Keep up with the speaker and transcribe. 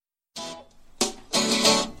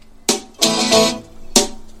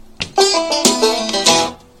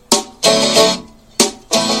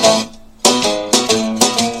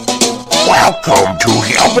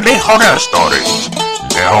Hillbilly Horror Stories.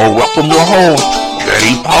 Now welcome your host,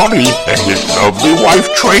 Jerry Polly, and his lovely wife,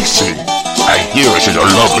 Tracy. I hear she's a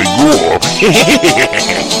lovely girl.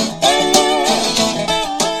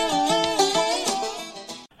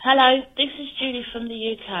 Hello, this is Judy from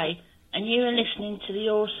the UK, and you are listening to the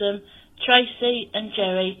awesome Tracy and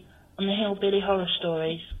Jerry on the Hillbilly Horror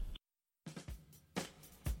Stories.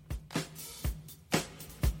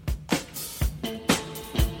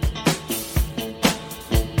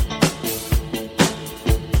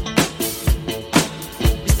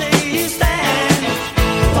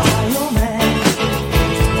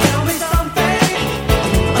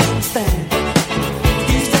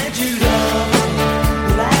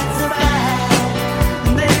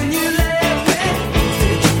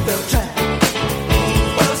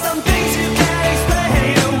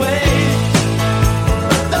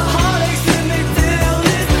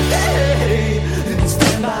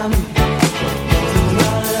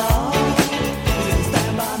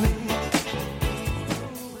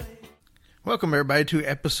 Welcome, everybody, to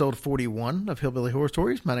episode 41 of Hillbilly Horror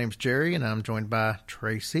Stories. My name's Jerry, and I'm joined by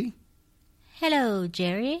Tracy. Hello,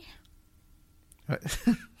 Jerry. What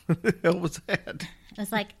the hell was that? I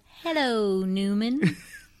was like, hello, Newman.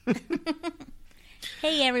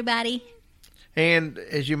 Hey, everybody. And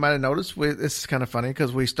as you might have noticed, this is kind of funny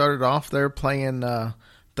because we started off there playing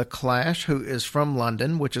The Clash, who is from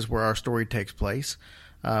London, which is where our story takes place.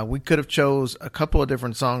 We could have chose a couple of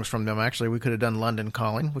different songs from them. Actually, we could have done London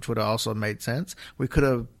Calling, which would have also made sense. We could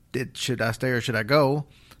have did Should I Stay or Should I Go,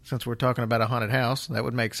 since we're talking about a haunted house. That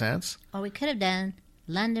would make sense. Or we could have done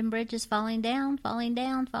London Bridge is falling down, falling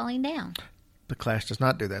down, falling down. The Clash does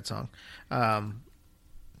not do that song.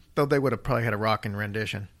 Though they would have probably had a rocking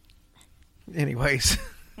rendition. Anyways.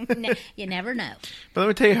 You never know. But let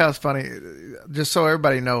me tell you how it's funny, just so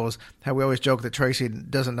everybody knows how we always joke that Tracy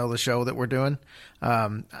doesn't know the show that we're doing.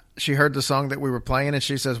 She heard the song that we were playing, and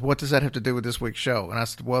she says, what does that have to do with this week's show? And I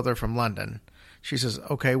said, well, they're from London. She says,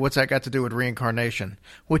 okay, what's that got to do with reincarnation,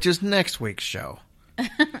 which is next week's show?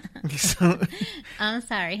 I'm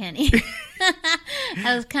sorry, honey.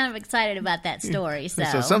 I was kind of excited about that story.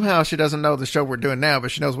 So somehow she doesn't know the show we're doing now, but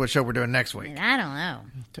she knows what show we're doing next week. I don't know.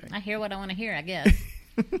 Okay. I hear what I want to hear, I guess.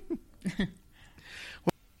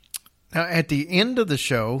 Now, at the end of the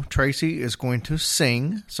show, Tracy is going to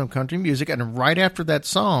sing some country music, and right after that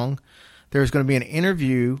song, there's going to be an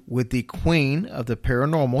interview with the queen of the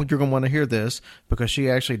paranormal. You're going to want to hear this because she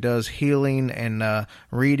actually does healing and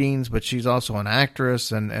readings, but she's also an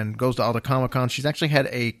actress and goes to all the Comic-Cons. She's actually had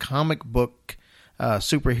a comic book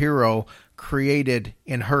superhero created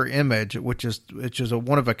in her image, which is a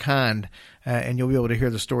one-of-a-kind, and you'll be able to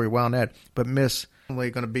hear the story well on that. But Miss only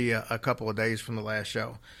going to be a couple of days from the last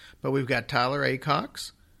show. But we've got Tyler A.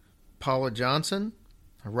 Cox, Paula Johnson,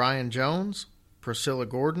 Ryan Jones, Priscilla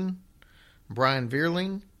Gordon, Brian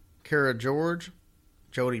Veerling, Kara George,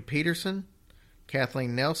 Jody Peterson,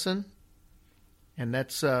 Kathleen Nelson, and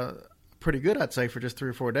that's pretty good, I'd say, for just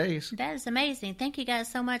 3 or 4 days. That is amazing. Thank you guys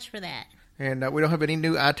so much for that. And we don't have any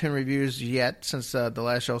new iTunes reviews yet since the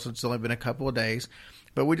last show, since it's only been a couple of days.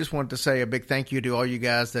 But we just wanted to say a big thank you to all you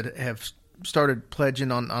guys that have started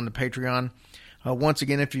pledging on the Patreon. Once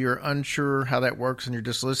again, if you're unsure how that works and you're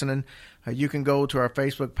just listening, you can go to our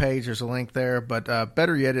Facebook page. There's a link there. But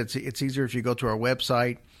better yet, it's easier if you go to our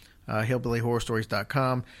website,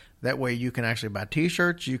 hillbillyhorrorstories.com. That way you can actually buy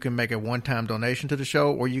T-shirts. You can make a one-time donation to the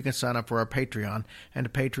show, or you can sign up for our Patreon. And the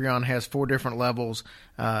Patreon has 4 different levels,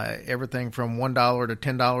 everything from $1 to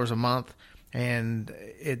 $10 a month. And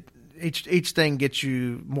each thing gets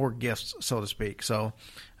you more gifts, so to speak. So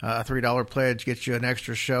a $3 pledge gets you an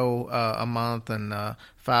extra show a month, and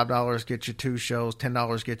 $5 gets you 2 shows.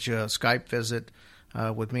 $10 gets you a Skype visit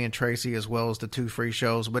with me and Tracy, as well as the 2 free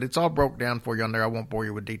shows. But it's all broke down for you on there. I won't bore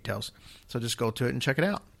you with details. So just go to it and check it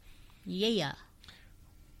out. Yeah.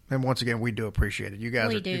 And once again, we do appreciate it. You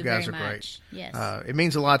guys are very great. Much. Yes. It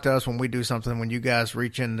means a lot to us when we do something, when you guys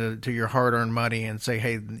reach into your hard-earned money and say,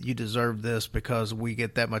 hey, you deserve this, because we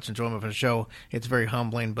get that much enjoyment from the show. It's very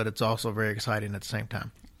humbling, but it's also very exciting at the same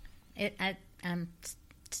time. I'm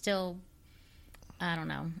still, I don't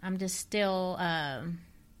know. I'm just still, I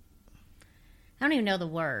don't even know the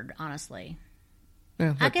word, honestly.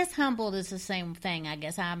 Yeah, I guess humbled is the same thing, I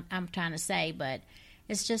guess I'm trying to say, but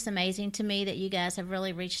it's just amazing to me that you guys have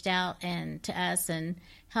really reached out and to us and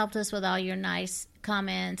helped us with all your nice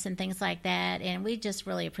comments and things like that, and we just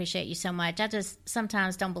really appreciate you so much. I just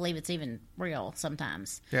sometimes don't believe it's even real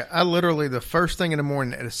sometimes. Yeah, I literally, the first thing in the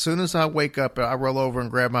morning, as soon as I wake up, I roll over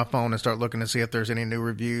and grab my phone and start looking to see if there's any new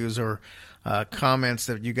reviews or comments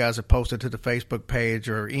that you guys have posted to the Facebook page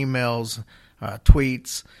or emails,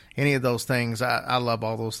 tweets, any of those things. I love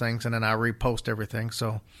all those things, and then I repost everything.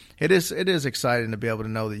 So it is exciting to be able to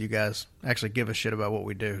know that you guys actually give a shit about what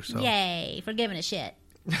we do. So yay for giving a shit.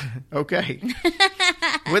 Okay.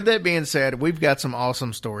 With that being said, we've got some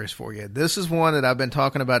awesome stories for you. This is one that I've been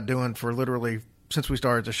talking about doing for literally since we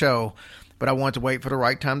started the show, but I wanted to wait for the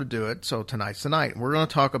right time to do it. So tonight's the night. We're going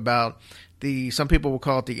to talk about some people will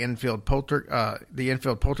call it the infield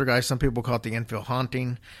poltergeist. Some people call it the infield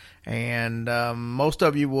haunting. And most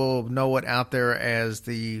of you will know it out there as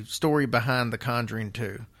the story behind The Conjuring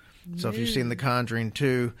 2. So if you've seen The Conjuring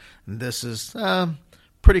 2, this is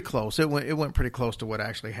pretty close. It went pretty close to what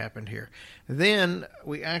actually happened here. Then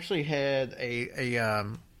we actually had a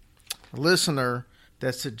listener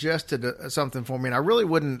that suggested something for me, and I really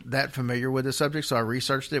wasn't that familiar with the subject, so I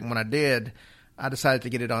researched it. And when I did, I decided to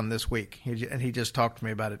get it on this week, and he just talked to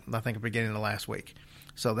me about it, I think, at the beginning of last week.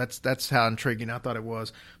 So that's how intriguing I thought it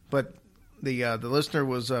was. But the listener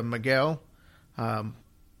was Miguel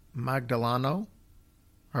Magdaleno,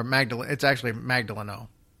 or Magdalene. It's actually Magdaleno,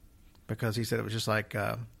 because he said it was just like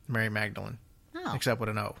Mary Magdalene, except with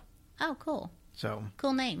an O. Oh, cool. So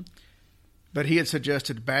cool name. But he had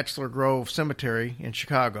suggested Bachelor Grove Cemetery in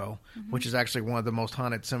Chicago, which is actually one of the most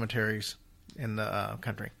haunted cemeteries in the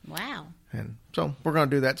country. Wow. And so we're going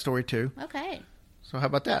to do that story too. Okay. So how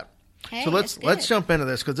about that? Hey, so let's jump into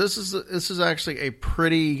this, because this is actually a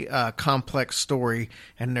pretty complex story,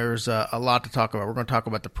 and there's a lot to talk about. We're going to talk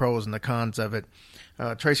about the pros and the cons of it.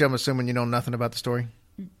 Tracy, I'm assuming you know nothing about the story?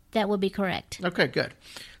 That would be correct. Okay, good.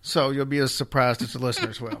 So you'll be as surprised as the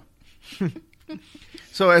listeners will.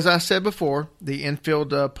 So as I said before, the infield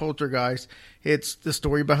poltergeist, it's the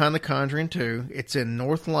story behind The Conjuring 2. It's in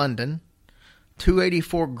North London.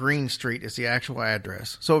 284 Green Street is the actual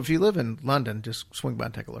address. So if you live in London, just swing by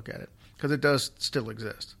and take a look at it, because it does still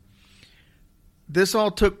exist. This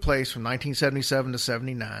all took place from 1977 to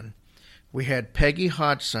 79. We had Peggy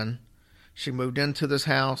Hodgson. She moved into this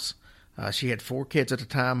house. She had 4 kids at the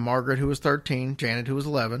time: Margaret, who was 13, Janet, who was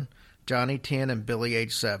 11, Johnny, 10, and Billy,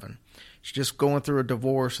 age 7. She's just going through a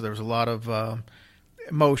divorce, so there was a lot of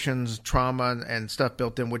emotions, trauma, and stuff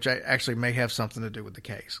built in, which actually may have something to do with the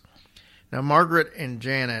case. Now, Margaret and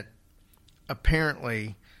Janet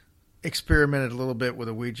apparently experimented a little bit with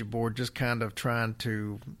a Ouija board, just kind of trying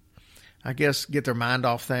to, I guess, get their mind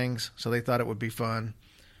off things, so they thought it would be fun.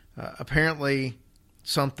 Apparently,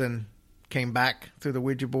 something came back through the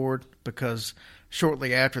Ouija board, because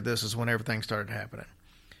shortly after this is when everything started happening.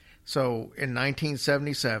 So, in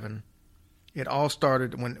 1977, it all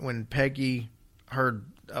started when Peggy heard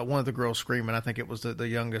one of the girls screaming. I think it was the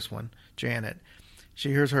youngest one, Janet. She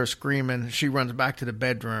hears her screaming. She runs back to the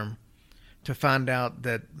bedroom to find out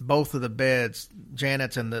that both of the beds,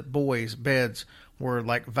 Janet's and the boys' beds, were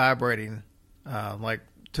like vibrating, like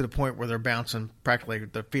to the point where they're bouncing, practically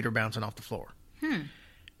their feet are bouncing off the floor.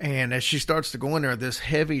 And as she starts to go in there, this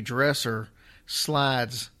heavy dresser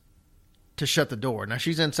slides to shut the door. Now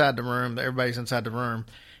she's inside the room. Everybody's inside the room.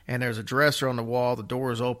 And there's a dresser on the wall. The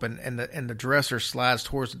door is open, and the dresser slides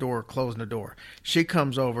towards the door, closing the door. She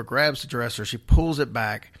comes over, grabs the dresser, she pulls it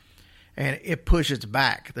back, and it pushes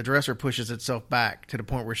back. The dresser pushes itself back to the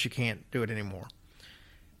point where she can't do it anymore.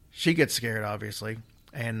 She gets scared, obviously,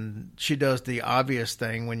 and she does the obvious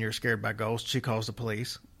thing when you're scared by ghosts. She calls the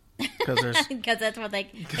police. Because that's what they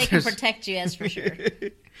can protect you as, for sure.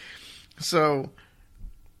 So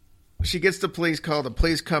she gets the police call. The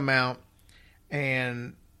police come out,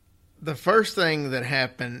 and the first thing that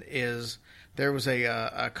happened is there was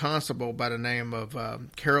a constable by the name of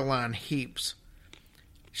Caroline Heaps.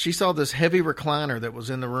 She saw this heavy recliner that was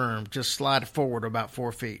in the room just slide forward about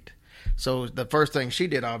 4 feet. So the first thing she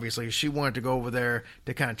did, obviously, is she wanted to go over there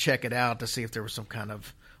to kind of check it out to see if there was some kind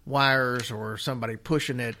of wires or somebody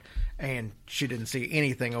pushing it, and she didn't see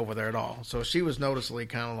anything over there at all. So she was noticeably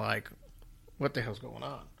kind of like, what the hell's going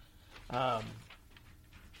on?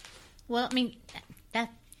 Well, I mean, that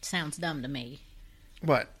sounds dumb to me.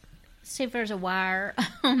 What? See if there's a wire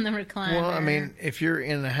on the recliner. Well, I mean, if you're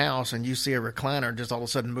in the house and you see a recliner just all of a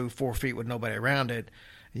sudden move 4 feet with nobody around it,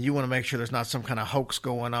 you want to make sure there's not some kind of hoax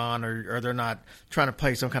going on, or they're not trying to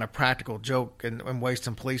play some kind of practical joke and waste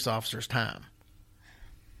some police officers' time.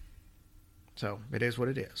 So it is what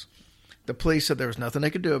it is. The police said there was nothing they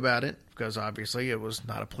could do about it, because obviously it was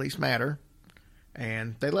not a police matter,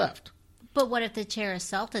 and they left. But what if the chair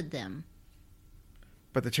assaulted them?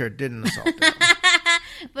 But the chair didn't assault them.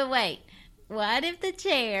 But wait, what if the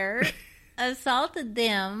chair assaulted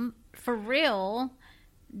them for real?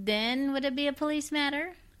 Then would it be a police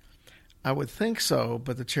matter? I would think so,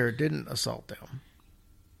 but the chair didn't assault them.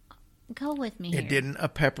 Go with me here. It didn't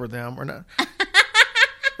pepper them or not.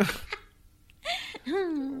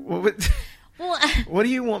 What do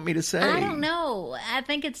you want me to say? I don't know. I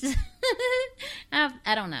think it's...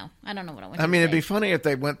 I don't know. I don't know what I want to say. I mean, it'd be funny if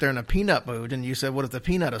they went there in a peanut mood and you said, what if the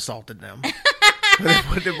peanut assaulted them?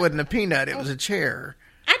 But it wasn't a peanut. It was a chair.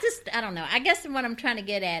 I don't know. I guess what I'm trying to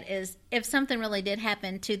get at is if something really did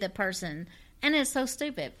happen to the person, and it's so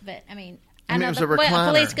stupid, but I mean, I know it was a recliner.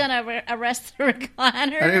 Police going to arrest the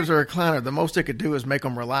recliner. And it was a recliner. The most it could do is make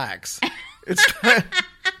them relax. It's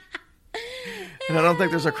and I don't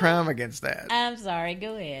think there's a crime against that. I'm sorry.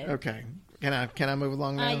 Go ahead. Okay. Can I move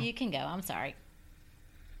along now? You can go. I'm sorry.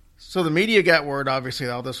 So the media got word, obviously,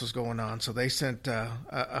 all this was going on. So they sent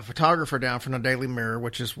a photographer down from the Daily Mirror,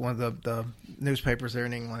 which is one of the newspapers there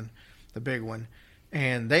in England, the big one.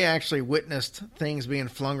 And they actually witnessed things being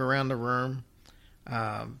flung around the room.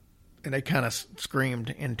 And they kind of screamed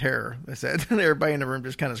in terror. They said everybody in the room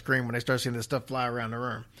just kind of screamed when they started seeing this stuff fly around the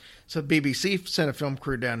room. So BBC sent a film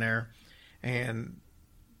crew down there. And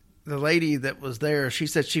the lady that was there, she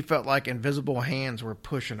said she felt like invisible hands were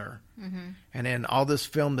pushing her. Mm-hmm. And then all this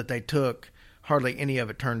film that they took, hardly any of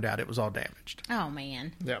it turned out. It was all damaged. Oh,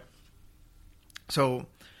 man. Yep. So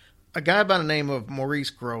a guy by the name of Maurice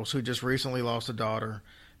Grosse, who just recently lost a daughter,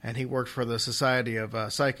 and he worked for the Society of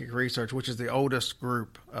Psychic Research, which is the oldest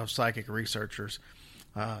group of psychic researchers.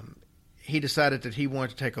 He decided that he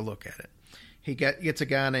wanted to take a look at it. He gets a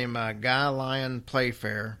guy named Guy Lyon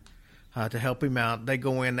Playfair to help him out. They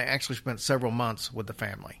go in. They actually spent several months with the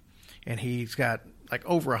family. And he's got like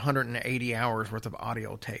over 180 hours worth of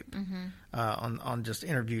audio tape on just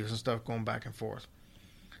interviews and stuff going back and forth.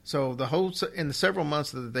 So in the several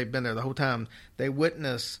months that they've been there, the whole time, they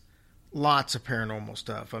witness lots of paranormal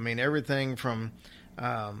stuff. I mean, everything from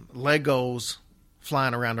Legos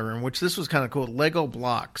flying around the room, which this was kind of cool. Lego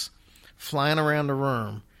blocks flying around the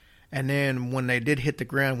room. And then when they did hit the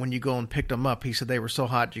ground, when you go and picked them up, he said they were so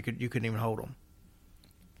hot you couldn't even hold them.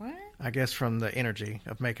 What? I guess from the energy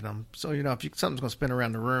of making them. So, if something's going to spin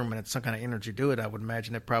around the room and it's some kind of energy to it, I would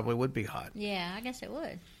imagine it probably would be hot. Yeah, I guess it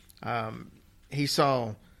would. He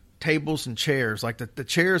saw tables and chairs. Like the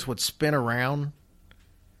chairs would spin around,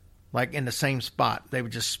 like in the same spot. They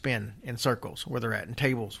would just spin in circles where they're at. And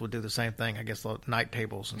tables would do the same thing. I guess the night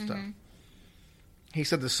tables and stuff. He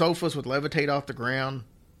said the sofas would levitate off the ground.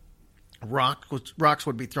 Rocks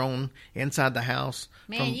would be thrown inside the house.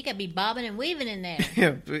 Man, you could be bobbing and weaving in there.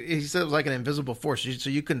 Yeah, he said it was like an invisible force,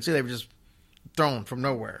 so you couldn't see. They were just thrown from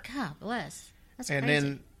nowhere. God bless. That's and crazy.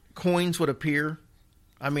 Then coins would appear.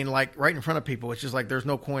 I mean, like right in front of people. It's just like there's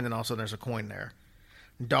no coin, and all of a sudden there's a coin there.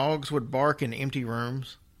 Dogs would bark in empty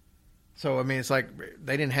rooms. So, I mean, it's like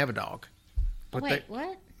they didn't have a dog. But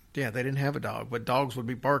what? Yeah, they didn't have a dog, but dogs would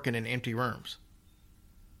be barking in empty rooms.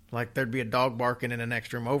 Like there'd be a dog barking in the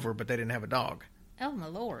next room over, but they didn't have a dog. Oh, my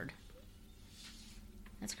Lord.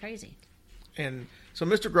 That's crazy. And so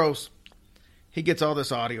Mr. Grosse, he gets all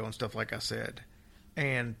this audio and stuff, like I said.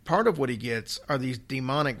 And part of what he gets are these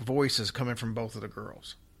demonic voices coming from both of the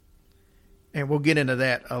girls. And we'll get into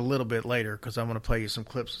that a little bit later because I'm going to play you some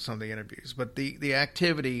clips of some of the interviews. But the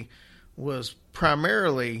activity was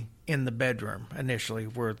primarily in the bedroom initially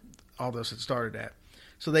where all this had started at.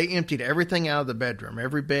 So they emptied everything out of the bedroom,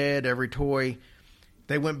 every bed, every toy.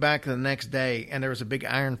 They went back the next day, and there was a big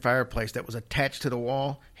iron fireplace that was attached to the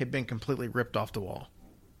wall, had been completely ripped off the wall.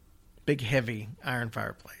 Big, heavy iron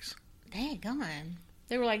fireplace. Daggone.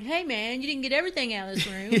 They were like, hey, man, you didn't get everything out of this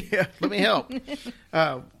room. Yeah, let me help.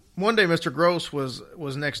 One day, Mr. Grosse was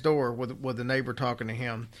next door with the neighbor talking to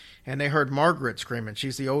him, and they heard Margaret screaming.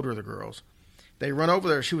 She's the older of the girls. They run over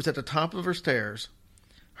there. She was at the top of her stairs.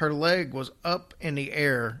 Her leg was up in the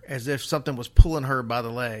air as if something was pulling her by the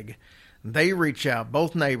leg. They reach out,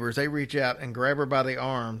 both neighbors, they reach out and grab her by the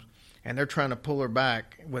arms, and they're trying to pull her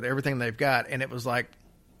back with everything they've got, and it was like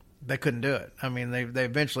they couldn't do it. I mean, they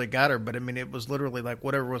eventually got her, but I mean, it was literally like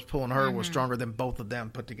whatever was pulling her was stronger than both of them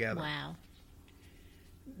put together. Wow.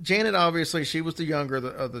 Janet, obviously, she was the younger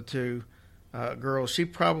of the two girls. She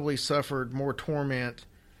probably suffered more torment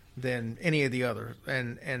than any of the others,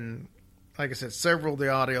 and like I said, several of the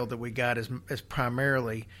audio that we got is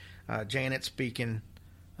primarily Janet speaking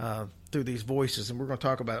through these voices, and we're going to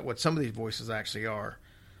talk about what some of these voices actually are.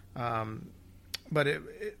 But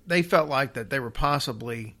they felt like that they were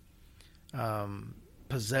possibly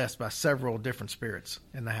possessed by several different spirits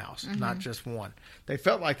in the house, not just one. They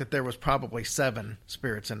felt like that there was probably 7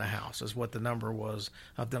 spirits in the house, is what the number was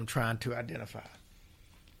of them trying to identify.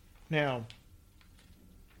 Now,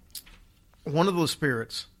 one of those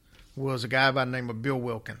spirits was a guy by the name of Bill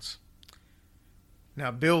Wilkins. Now,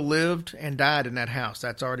 Bill lived and died in that house.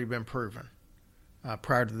 That's already been proven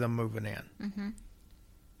prior to them moving in. Mm-hmm.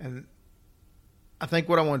 And I think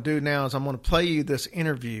what I want to do now is I'm going to play you this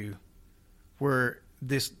interview where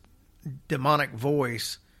this demonic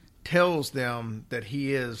voice tells them that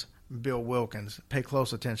he is Bill Wilkins. Pay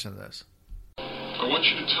close attention to this. I want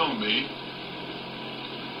you to tell me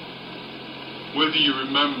whether you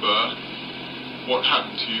remember what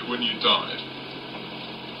happened to you when you died.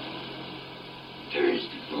 2 days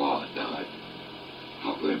before I died, I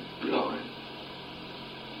went blind.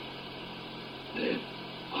 Then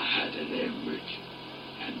I had an hemorrhage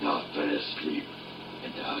and I fell asleep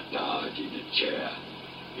and I died in a chair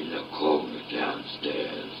in the corner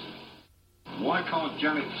downstairs. Why can't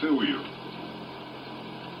Janet feel you?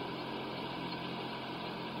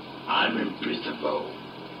 I'm invisible.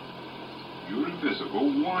 You're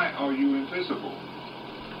invisible? Why are you invisible?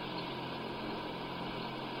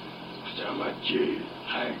 So my G-H-O-S-T.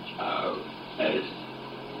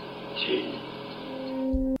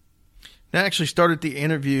 I actually started the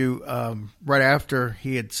interview right after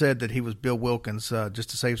he had said that he was Bill Wilkins, just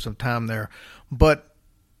to save some time there. But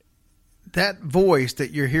that voice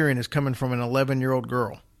that you're hearing is coming from an 11-year-old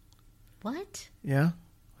girl. What? Yeah,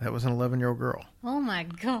 that was an 11-year-old girl. Oh, my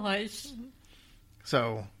gosh.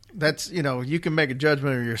 So that's, you can make a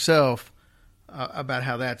judgment of yourself about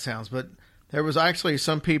how that sounds. But there was actually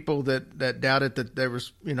some people that doubted that there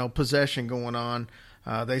was, possession going on.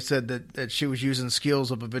 They said that she was using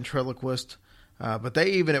skills of a ventriloquist. But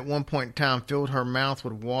they even at one point in time filled her mouth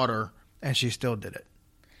with water, and she still did it.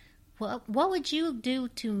 Well, what would you do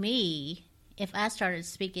to me if I started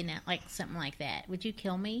speaking like something like that? Would you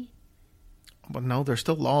kill me? Well, no, there's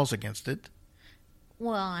still laws against it.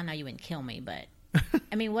 Well, I know you wouldn't kill me, but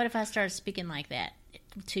I mean, what if I started speaking like that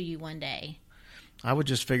to you one day? I would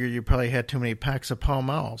just figure you probably had too many packs of Pall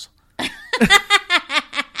Malls.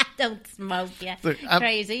 Don't smoke, yeah. Look,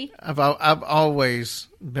 crazy. I've always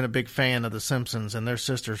been a big fan of The Simpsons, and their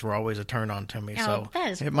sisters were always a turn on to me. So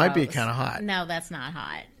that is it gross. might be kind of hot. No, that's not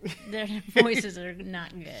hot. Their voices are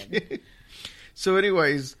not good. So,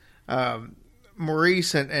 anyways,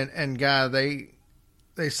 Maurice and Guy,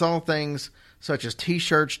 they saw things such as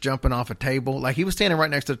T-shirts jumping off a table. Like he was standing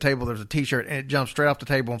right next to the table. There was a T-shirt, and it jumped straight off the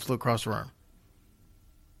table and flew across the room.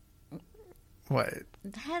 What?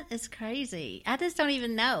 That is crazy. I just don't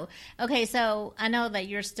even know. Okay, so I know that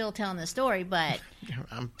you're still telling the story, but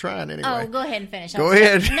I'm trying anyway. Oh, go ahead and finish. Go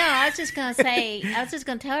ahead. No, I was just going to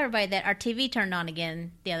tell everybody that our TV turned on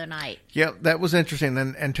again the other night. Yep, that was interesting.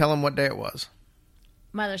 And tell them what day it was.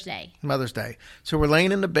 Mother's Day. Mother's Day. So we're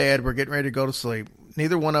laying in the bed. We're getting ready to go to sleep.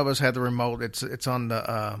 Neither one of us had the remote. It's on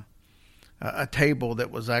the a table that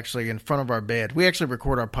was actually in front of our bed. We actually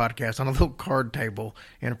record our podcast on a little card table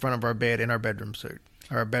in front of our bed in our bedroom suite.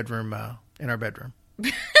 Our bedroom, in our bedroom.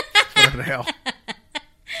 Whatever the hell.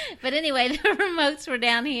 But anyway, the remotes were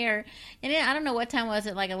down here. And I don't know what time was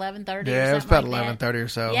it, like 11:30 Yeah, it was about 11:30 or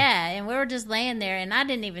so. Yeah, and we were just laying there, and I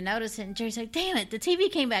didn't even notice it. And Jerry's like, damn it, the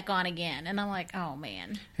TV came back on again. And I'm like, oh,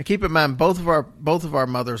 man. And keep in mind, both of our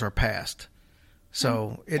mothers are passed.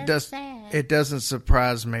 So it doesn't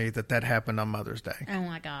surprise me that happened on Mother's Day. Oh,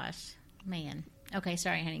 my gosh. Man. Okay,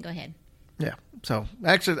 sorry, honey. Go ahead. Yeah. So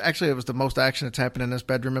actually, it was the most action that's happened in this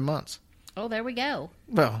bedroom in months. Oh, there we go.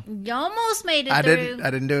 Well, you almost made it through. I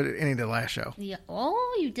didn't do it any of the last show. Yeah.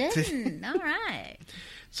 Oh, you didn't. All right.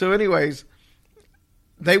 So, anyways,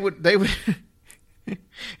 they would,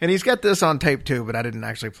 and he's got this on tape too, but I didn't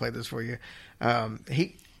actually play this for you.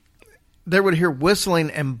 They would hear whistling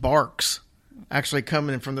and barks actually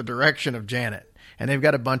coming from the direction of Janet. And they've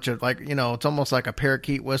got a bunch of, it's almost like a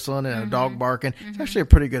parakeet whistling and a dog barking. Mm-hmm. It's actually a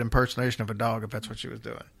pretty good impersonation of a dog if that's what she was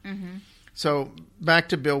doing. Mm-hmm. So back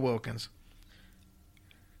to Bill Wilkins.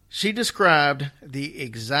 She described the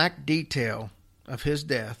exact detail of his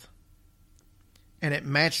death, and it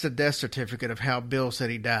matched the death certificate of how Bill said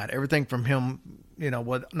he died. Everything from him,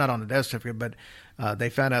 not on the death certificate, but they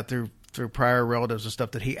found out through prior relatives and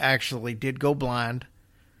stuff that he actually did go blind.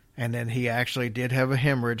 And then he actually did have a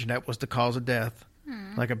hemorrhage, and that was the cause of death,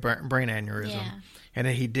 like a brain aneurysm. Yeah. And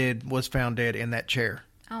then he was found dead in that chair.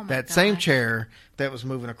 Oh, my that gosh. same chair that was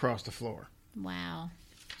moving across the floor. Wow.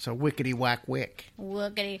 So wickety whack wick.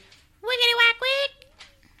 Wickety whack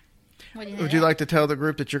wick. Would you like to tell the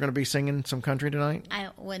group that you're going to be singing some country tonight? I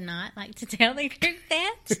would not like to tell the group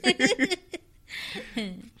that.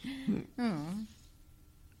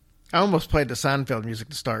 I almost played the Seinfeld music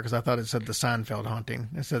to start because I thought it said the Seinfeld haunting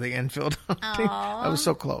instead of the Enfield haunting. I was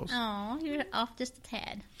so close. Oh, you're off just a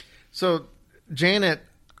tad. So Janet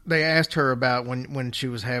they asked her about when she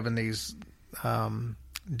was having these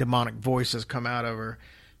demonic voices come out of her.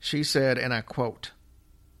 She said, and I quote,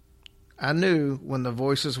 "I knew when the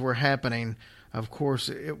voices were happening, of course,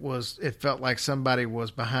 it felt like somebody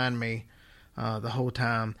was behind me the whole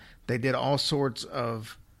time. They did all sorts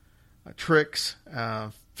of tricks,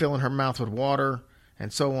 filling her mouth with water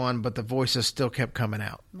and so on, but the voices still kept coming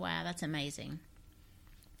out." Wow, that's amazing.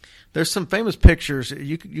 There's some famous pictures.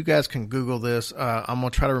 You guys can Google this. I'm going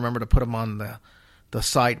to try to remember to put them on the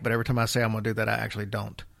site, but every time I say I'm going to do that, I actually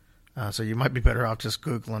don't. So you might be better off just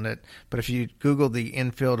Googling it. But if you Google the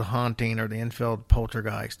Enfield haunting or the Enfield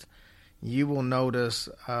poltergeist, you will notice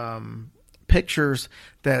pictures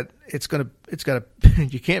that it's got a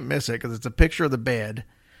you can't miss it because it's a picture of the bed,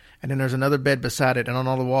 and then there's another bed beside it, and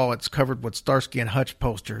on the wall it's covered with Starsky and Hutch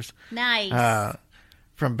posters. Nice.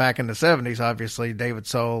 From back in the 70s, obviously, David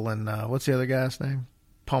Soul and what's the other guy's name?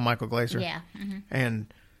 Paul Michael Glaser. Yeah. Mm-hmm.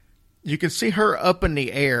 And you can see her up in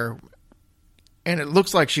the air, and it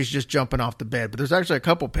looks like she's just jumping off the bed. But there's actually a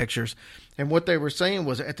couple pictures. And what they were saying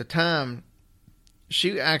was at the time,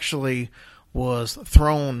 she actually was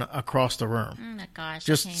thrown across the room. Oh, my gosh.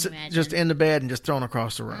 Just in the bed and just thrown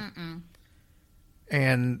across the room. Mm-mm.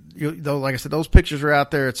 And, like I said, those pictures are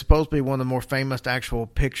out there. It's supposed to be one of the more famous actual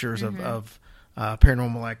pictures of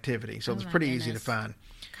paranormal activity. So it's pretty easy to find.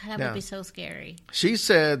 God, that would be so scary. She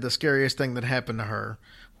said the scariest thing that happened to her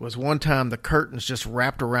was one time the curtains just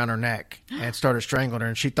wrapped around her neck and started strangling her,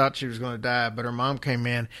 and she thought she was going to die, but her mom came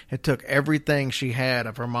in. It took everything she had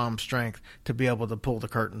of her mom's strength to be able to pull the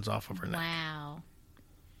curtains off of her neck. Wow.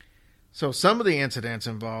 So some of the incidents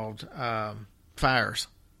involved fires.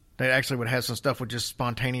 They actually would have some stuff would just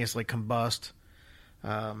spontaneously combust.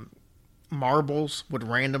 Marbles would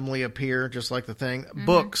randomly appear, just like the thing. Mm-hmm.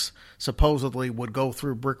 Books supposedly would go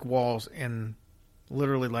through brick walls and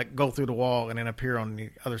literally like go through the wall and then appear on the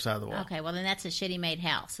other side of the wall. Okay, well then that's a shitty made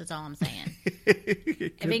house. That's all I'm saying. If you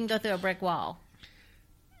can go through a brick wall.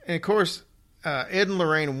 And of course, Ed and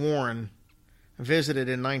Lorraine Warren visited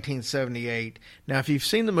in 1978. Now, if you've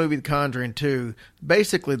seen the movie The Conjuring 2,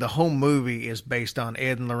 basically the whole movie is based on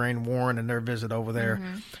Ed and Lorraine Warren and their visit over there.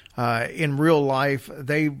 Mm-hmm. In real life,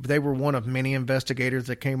 they were one of many investigators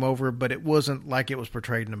that came over, but it wasn't like it was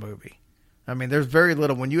portrayed in the movie. I mean, there's very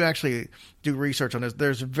little. When you actually do research on this,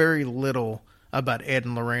 there's very little about Ed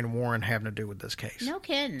and Lorraine Warren having to do with this case. No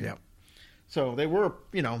kidding. Yeah. So they were,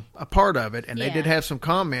 a part of it, and they did have some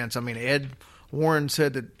comments. I mean, Ed Warren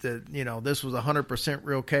said that this was a 100%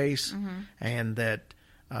 real case, mm-hmm. and that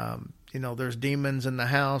there's demons in the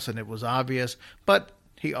house, and it was obvious. But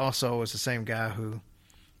he also is the same guy who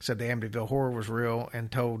said the Amityville Horror was real,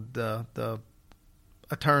 and told the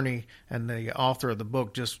attorney and the author of the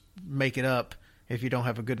book, just make it up if you don't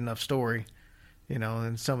have a good enough story,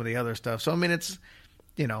 and some of the other stuff. So I mean, it's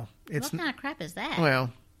what kind of crap is that?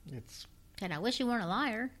 Well, it's. God, I wish you weren't a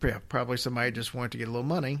liar. Yeah, probably somebody just wanted to get a little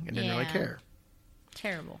money and didn't really care.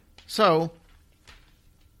 Terrible. So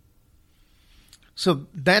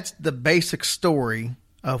that's the basic story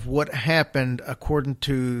of what happened according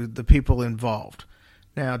to the people involved.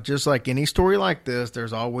 Now, just like any story like this,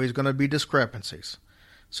 there's always going to be discrepancies.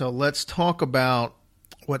 So let's talk about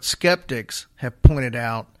what skeptics have pointed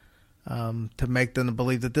out to make them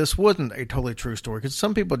believe that this wasn't a totally true story. Because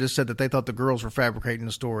some people just said that they thought the girls were fabricating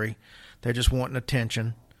the story. They're just wanting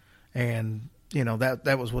attention. And,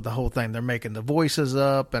 that was what the whole thing. They're making the voices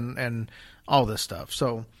up and all this stuff.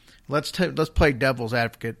 So let's play devil's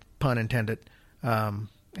advocate, pun intended, and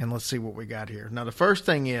let's see what we got here. Now, the first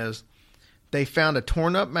thing is they found a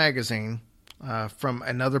torn up magazine from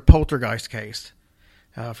another poltergeist case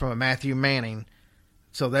from a Matthew Manning.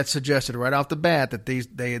 So that suggested right off the bat that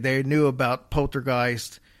they knew about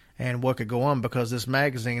poltergeist and what could go on, because this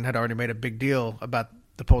magazine had already made a big deal about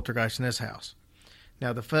the poltergeist in this house.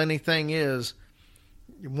 Now, the funny thing is,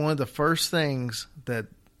 one of the first things that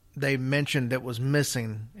they mentioned that was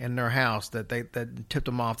missing in their house that tipped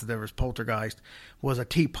them off that there was poltergeist was a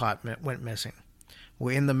teapot went missing.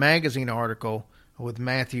 Well, in the magazine article with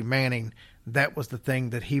Matthew Manning, that was the thing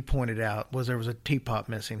that he pointed out, was there was a teapot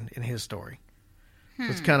missing in his story. So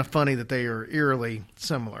it's kind of funny that they are eerily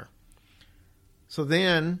similar. So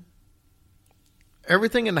then,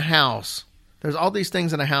 everything in the house, there's all these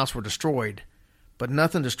things in the house were destroyed, but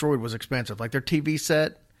nothing destroyed was expensive. Like their TV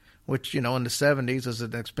set, which, in the 70s is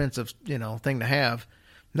an expensive, thing to have.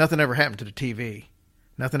 Nothing ever happened to the TV.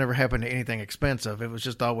 Nothing ever happened to anything expensive. It was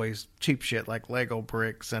just always cheap shit like Lego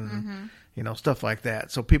bricks and, mm-hmm. Stuff like that.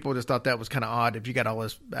 So people just thought that was kind of odd. If you got all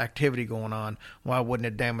this activity going on, why wouldn't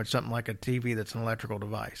it damage something like a TV that's an electrical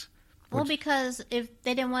device? Well, because if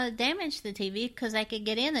they didn't want to damage the TV, because they could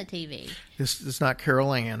get in the TV. It's not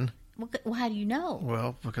Carol Ann. Well, how do you know?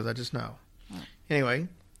 Well, because I just know. Anyway,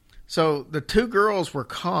 so the two girls were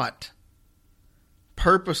caught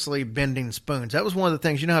purposely bending spoons. That was one of the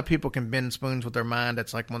things. You know how people can bend spoons with their mind?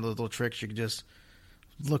 That's like one of those little tricks. You can just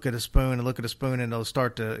look at a spoon and it'll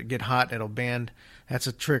start to get hot and it'll bend. That's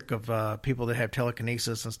a trick of people that have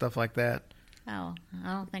telekinesis and stuff like that. Oh,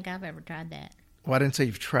 I don't think I've ever tried that. Well, I didn't say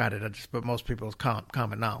you've tried it, but most people's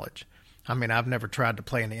common knowledge. I mean, I've never tried to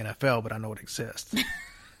play in the NFL, but I know it exists.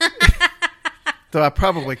 Though I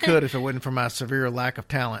probably could if it wasn't for my severe lack of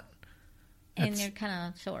talent. And you're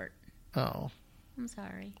kind of short. Oh. I'm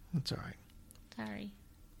sorry. That's all right. Sorry.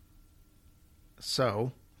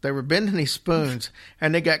 So, they were bending these spoons,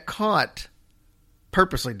 and they got caught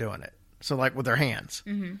purposely doing it. So, like with their hands.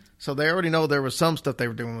 Mm-hmm. So, they already know there was some stuff they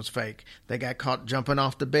were doing was fake. They got caught jumping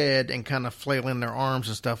off the bed and kind of flailing their arms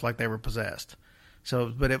and stuff like they were possessed.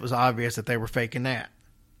 So, but it was obvious that they were faking that.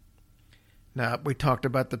 Now, we talked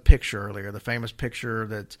about the picture earlier, the famous picture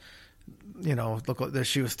that, looked like that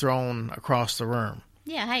she was thrown across the room.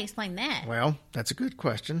 Yeah, how do you explain that? Well, that's a good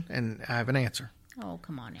question, and I have an answer. Oh,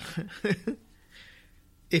 come on now.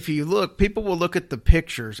 If you look, people will look at the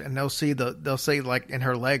pictures and they'll see like in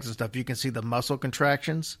her legs and stuff, you can see the muscle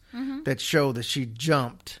contractions that show that she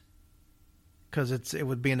jumped because it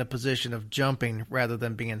would be in a position of jumping rather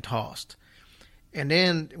than being tossed. And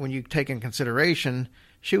then when you take in consideration,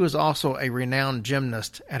 she was also a renowned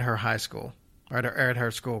gymnast at her high school, or at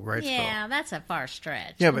her school, grade school. Yeah, that's a far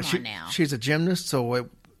stretch. Yeah, Come but on now. she's a gymnast, so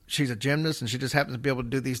she's a gymnast and she just happens to be able to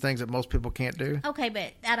do these things that most people can't do. Okay,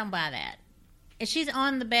 but I don't buy that. If she's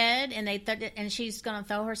on the bed and she's going to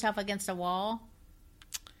throw herself against a wall,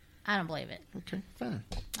 I don't believe it. Okay, fine.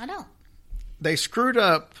 I don't. They screwed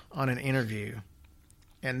up on an interview,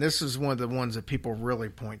 and this is one of the ones that people really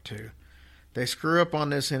point to. They screw up on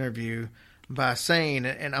this interview by saying,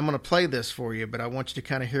 and I'm going to play this for you, but I want you to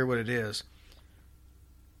kind of hear what it is.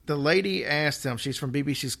 The lady asked them, she's from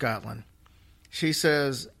BBC Scotland. She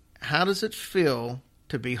says, how does it feel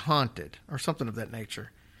to be haunted? Or something of that nature.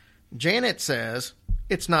 Janet says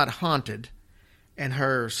it's not haunted, and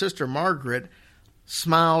her sister Margaret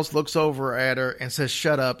smiles, looks over at her, and says,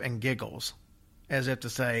 shut up, and giggles, as if to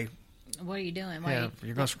say, what are you doing?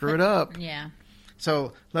 You're going to screw it up. Yeah.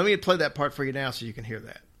 So let me play that part for you now so you can hear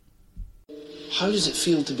that. How does it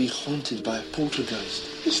feel to be haunted by a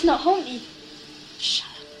poltergeist? It's not haunted. Shut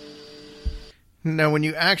up. Now, when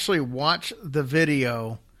you actually watch the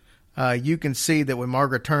video, you can see that when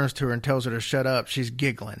Margaret turns to her and tells her to shut up, she's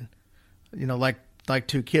giggling. Like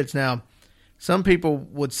two kids. Now, some people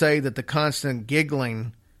would say that the constant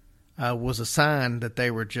giggling was a sign that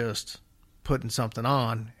they were just putting something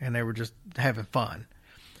on and they were just having fun.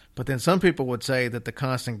 But then some people would say that the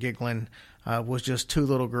constant giggling was just two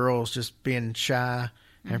little girls just being shy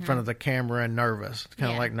in front of the camera and nervous,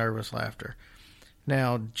 kind of like nervous laughter.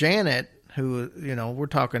 Now, Janet, who, we're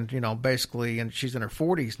talking, basically, and she's in her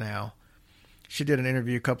 40s now, she did an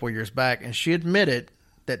interview a couple of years back, and she admitted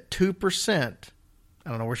that 2%, I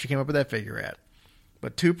don't know where she came up with that figure at,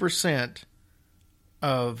 but 2%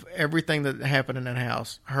 of everything that happened in that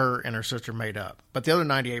house, her and her sister made up. But the other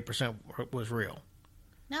 98% was real.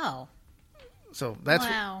 No. So that's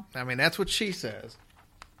wow. That's what she says.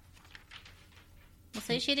 Well,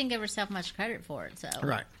 see, she didn't give herself much credit for it. So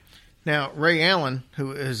right. Now, Ray Allen,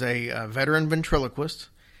 who is a veteran ventriloquist,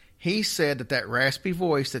 he said that raspy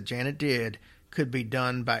voice that Janet did could be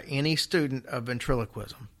done by any student of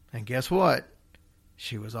ventriloquism. And guess what?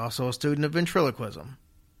 She was also a student of ventriloquism.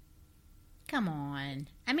 Come on.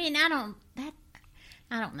 I mean, I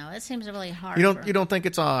don't know. It seems really hard. You don't think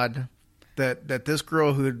it's odd that this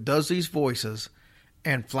girl who does these voices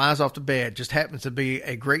and flies off the bed just happens to be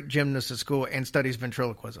a great gymnast at school and studies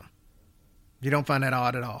ventriloquism? You don't find that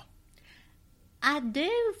odd at all? I do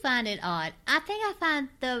find it odd. I think I find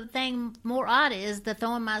the thing more odd is the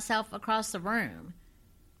throwing myself across the room.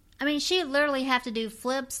 I mean, she'd literally have to do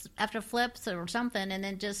flips after flips or something and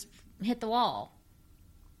then just hit the wall.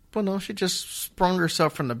 Well, no, she just sprung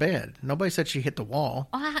herself from the bed. Nobody said she hit the wall.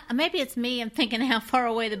 Maybe it's me. I'm thinking how far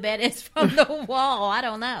away the bed is from the wall. I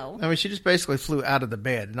don't know. I mean, she just basically flew out of the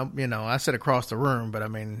bed. No, I said across the room, but I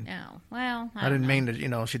mean... Oh, well, I didn't mean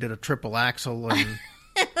that, she did a triple axel and...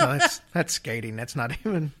 no, that's skating. That's not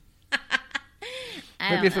even...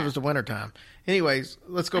 Maybe if it was the wintertime. Anyways,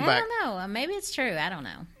 let's go back. I don't know. Maybe it's true. I don't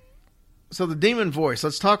know. So the demon voice,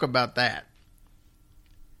 let's talk about that.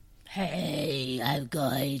 Hey, I'm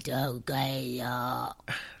going to gay. How's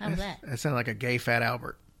that? That sounded like a gay Fat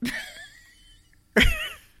Albert.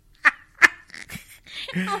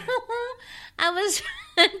 I was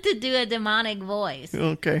to do a demonic voice.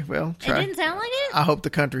 Okay, well, try. It didn't sound like it? I hope the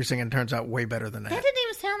country singing turns out way better than that. That didn't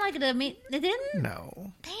even sound like it to me. It didn't?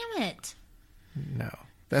 No. Damn it. No.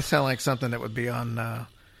 That sounds like something that would be on,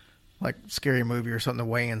 like, Scary Movie or something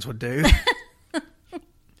the Wayans would do.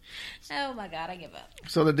 Oh, my God, I give up.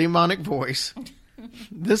 So the demonic voice.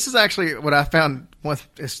 This is actually what I found,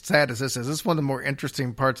 as sad as this is one of the more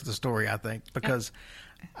interesting parts of the story, I think, because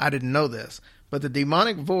I didn't know this. But the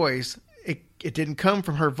demonic voice, it didn't come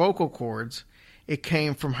from her vocal cords. It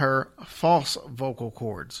came from her false vocal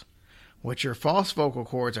cords, which are false vocal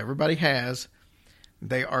cords everybody has.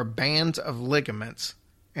 They are bands of ligaments,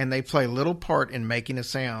 and they play little part in making a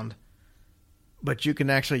sound. But you can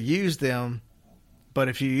actually use them. But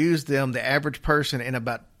if you use them, the average person, in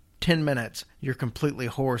about 10 minutes, you're completely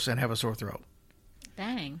hoarse and have a sore throat.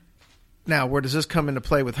 Dang. Now, where does this come into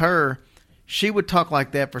play with her? She would talk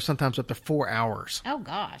like that for sometimes up to 4 hours. Oh,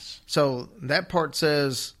 gosh. So that part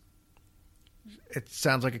says it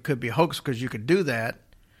sounds like it could be a hoax because you could do that.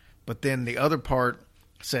 But then the other part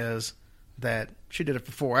says that she did it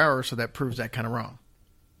for 4 hours, so that proves that kind of wrong.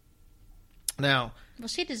 Now, well,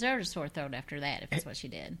 she deserved a sore throat after that, if that's what she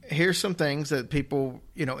did. Here's some things that people,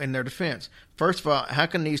 in their defense. First of all, how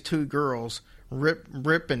can these two girls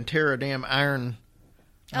rip and tear a damn iron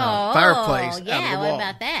fireplace out of the wall? What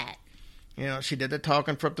about that? She did the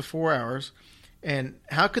talking for up to 4 hours. And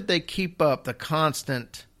how could they keep up the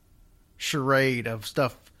constant charade of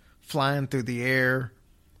stuff flying through the air,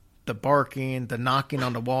 the barking, the knocking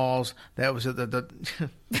on the walls? That was the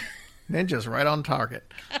ninjas right on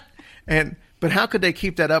target. But how could they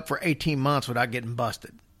keep that up for 18 months without getting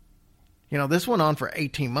busted? This went on for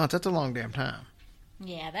 18 months. That's a long damn time.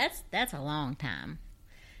 Yeah, that's a long time.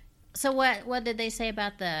 So what did they say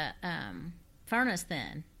about the furnace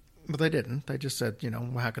then? Well, they didn't. They just said,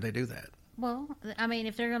 well, how could they do that? Well, I mean,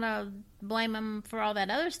 if they're going to blame them for all that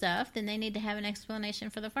other stuff, then they need to have an explanation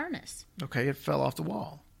for the furnace. Okay, it fell off the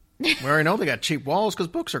wall. We already know they got cheap walls because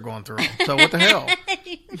books are going through them. So what the hell?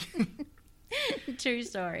 True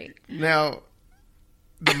story. Now,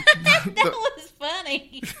 that was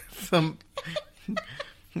funny.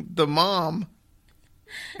 The mom,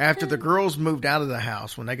 after the girls moved out of the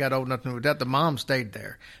house, when they got old enough to move out, the mom stayed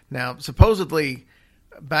there. Now, supposedly,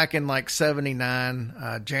 back in like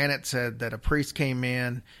 79, Janet said that a priest came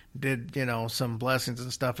in, did, some blessings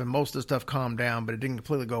and stuff, and most of the stuff calmed down, but it didn't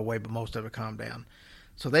completely go away, but most of it calmed down.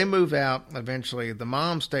 So they move out eventually. The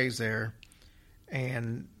mom stays there,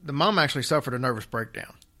 and the mom actually suffered a nervous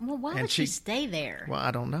breakdown. Well, why would she stay there? Well,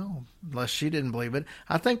 I don't know, unless she didn't believe it.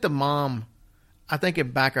 I think the mom,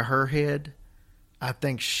 in back of her head, I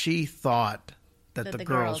think she thought that the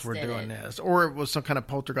girls were doing this. Or it was some kind of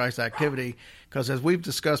poltergeist activity. Because as we've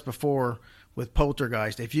discussed before with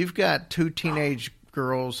poltergeist, if you've got two teenage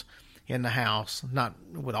girls in the house, not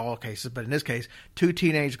with all cases, but in this case, two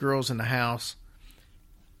teenage girls in the house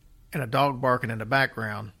and a dog barking in the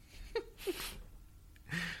background.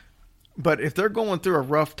 But if they're going through a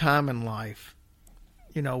rough time in life,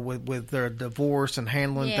 with their divorce and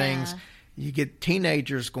handling things, you get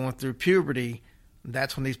teenagers going through puberty.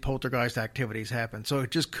 That's when these poltergeist activities happen. So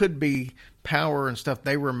it just could be power and stuff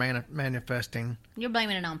they were manifesting. You're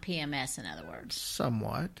blaming it on PMS, in other words.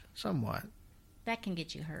 Somewhat. That can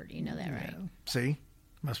get you hurt. You know that, right? See?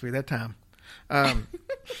 Must be that time. But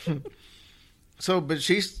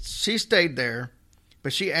she stayed there.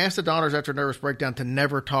 But she asked the daughters after a nervous breakdown to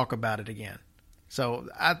never talk about it again. So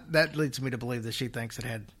that leads me to believe that she thinks it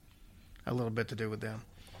had a little bit to do with them.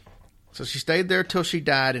 So she stayed there till she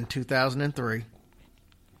died in 2003.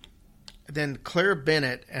 Then Claire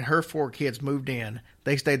Bennett and her 4 kids moved in.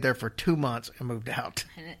 They stayed there for 2 months and moved out.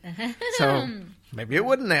 So maybe it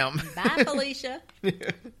wasn't them. Bye, Felicia.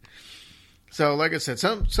 So like I said,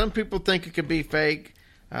 some people think it could be fake.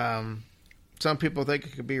 Some people think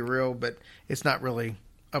it could be real, but it's not really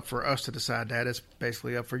up for us to decide that. It's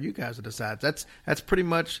basically up for you guys to decide. That's pretty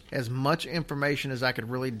much as much information as I could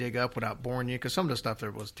really dig up without boring you, because some of the stuff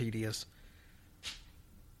there was tedious.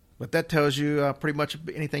 But that tells you pretty much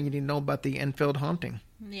anything you need to know about the Enfield haunting.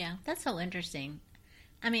 Yeah, that's so interesting.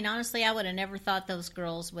 I mean, honestly, I would have never thought those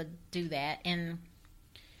girls would do that, and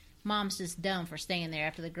Mom's just dumb for staying there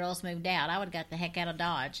after the girls moved out. I would have got the heck out of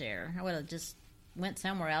Dodge there. I would have just went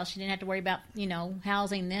somewhere else. She didn't have to worry about,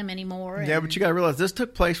 housing them anymore. Yeah, but you got to realize this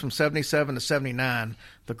took place from 77 to 79.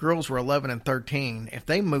 The girls were 11 and 13. If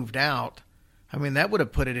they moved out, I mean, that would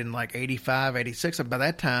have put it in like 85, 86. By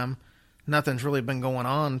that time, nothing's really been going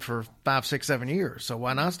on for 5, 6, 7 years. So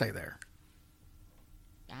why not stay there?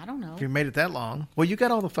 I don't know. If you made it that long. Well, you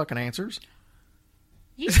got all the fucking answers.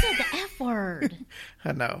 You said the F word.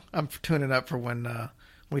 I know. I'm tuning up for when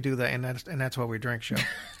We do that, and that's why we drink show.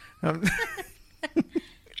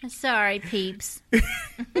 Sorry, peeps.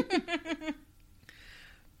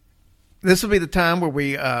 This will be the time where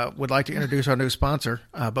we would like to introduce our new sponsor,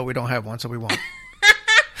 but we don't have one, so we won't.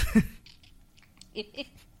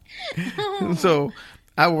 So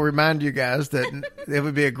I will remind you guys that it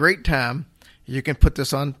would be a great time. You can put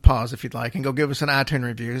this on pause if you'd like and go give us an iTunes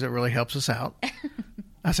reviews. It really helps us out.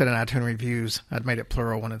 I said an iTunes reviews. I'd made it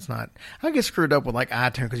plural when it's not. I get screwed up with like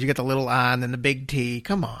iTunes because you get the little I and then the big T.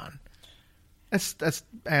 Come on. That's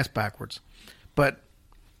ass backwards. But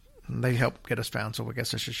they help get us found, so I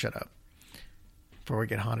guess I should shut up before we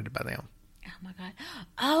get haunted by them. Oh, my God.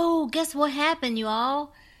 Oh, guess what happened, you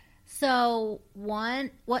all? So,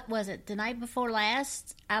 what was it? The night before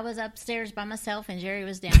last, I was upstairs by myself and Jerry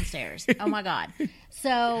was downstairs. Oh, my God.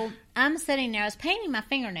 So, I'm sitting there. I was painting my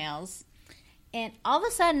fingernails, and all of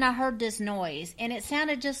a sudden, I heard this noise, and it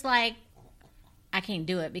sounded just like, I can't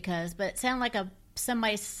do it but it sounded like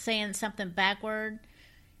somebody saying something backward.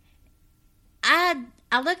 I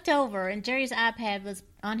looked over, and Jerry's iPad was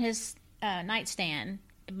on his nightstand,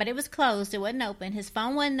 but it was closed. It wasn't open. His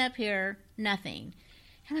phone wasn't up here. Nothing.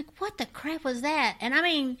 I'm like, what the crap was that? And I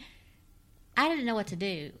mean, I didn't know what to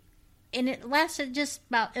do. And it lasted it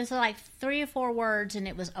was like 3 or 4 words, and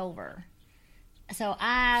it was over. So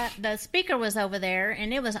the speaker was over there,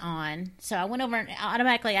 and it was on. So I went over, and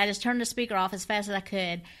automatically I just turned the speaker off as fast as I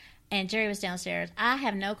could, and Jerry was downstairs. I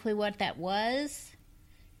have no clue what that was.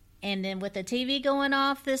 And then with the TV going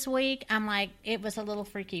off this week, I'm like, it was a little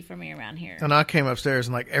freaky for me around here. And I came upstairs,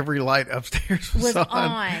 and like every light upstairs was on.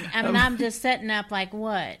 I mean, I'm just setting up like,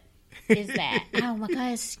 what is that? Oh, my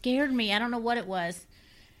God, it scared me. I don't know what it was.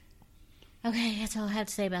 Okay, that's all I have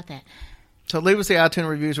to say about that. So leave us the iTunes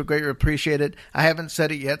reviews. We'll greatly appreciate it. I haven't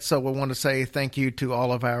said it yet, so we want to say thank you to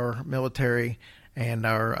all of our military and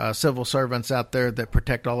our civil servants out there that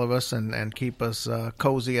protect all of us and keep us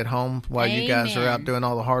cozy at home while you guys are out doing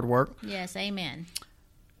all the hard work. Yes, amen.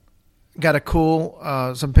 Got a cool,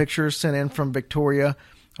 some pictures sent in from Victoria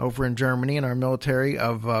over in Germany in our military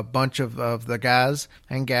of a bunch of the guys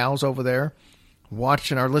and gals over there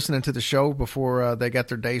watching or listening to the show before they got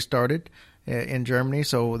their day started in Germany.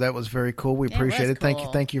 So that was very cool. We appreciate it.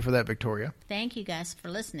 Cool. Thank you for that, Victoria. Thank you guys for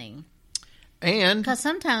listening. And because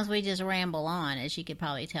sometimes we just ramble on, as you could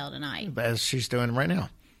probably tell tonight. As she's doing right now.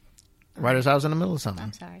 Right as I was in the middle of something.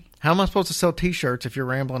 I'm sorry. How am I supposed to sell T-shirts if you're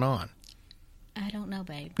rambling on? I don't know,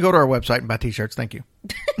 babe. Go to our website and buy T-shirts. Thank you.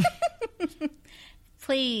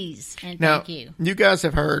 Please, and now, thank you. You guys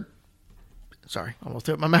have heard... Sorry, almost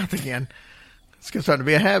threw up my mouth again. It's starting to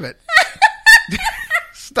be a habit.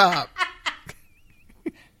 Stop.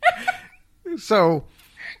 So,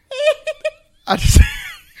 I just...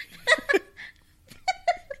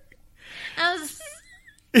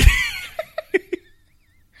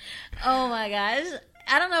 Oh my gosh.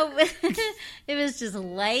 I don't know if it was just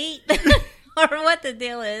late or what the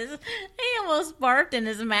deal is. He almost barked in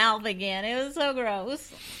his mouth again. It was so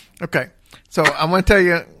gross. Okay. So I want to tell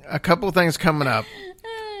you a couple of things coming up.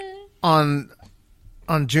 On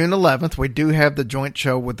June 11th, we do have the joint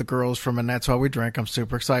show with the girls from And That's Why We Drink. I'm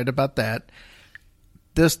super excited about that.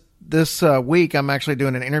 This week, I'm actually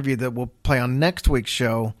doing an interview that will play on next week's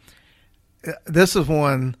show. This is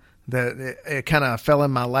one that it kind of fell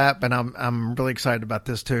in my lap, and I'm really excited about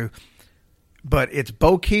this too. But it's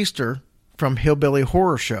Bo Keister from Hillbilly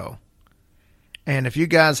Horror Show. And if you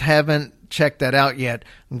guys haven't checked that out yet,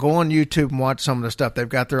 go on YouTube and watch some of the stuff. They've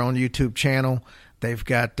got their own YouTube channel. They've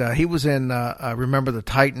got, he was in Remember the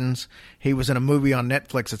Titans. He was in a movie on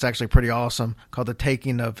Netflix that's actually pretty awesome called The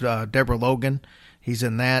Taking of Deborah Logan. He's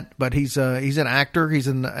in that, but he's an actor.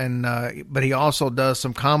 But he also does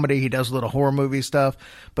some comedy. He does a little horror movie stuff.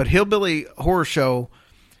 But Hillbilly Horror Show,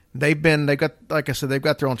 they've got, like I said, they've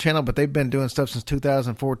got their own channel, but they've been doing stuff since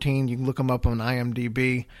 2014. You can look them up on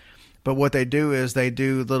IMDb. But what they do is they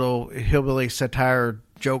do little hillbilly satire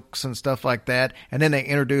jokes and stuff like that, and then they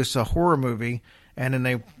introduce a horror movie. And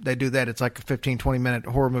then they do that. It's like a 15, 20-minute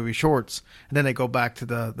horror movie shorts. And then they go back to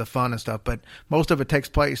the fun and stuff. But most of it takes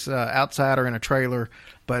place outside or in a trailer.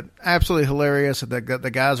 But absolutely hilarious. The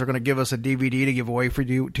guys are going to give us a DVD to give away to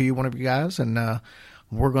you, one of you guys. And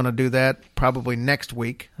we're going to do that probably next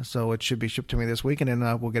week. So it should be shipped to me this week. And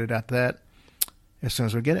then we'll get it out to that as soon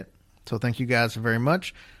as we get it. So thank you guys very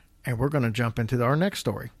much. And we're going to jump into our next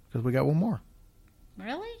story because we got one more.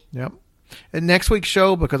 Really? Yep. And next week's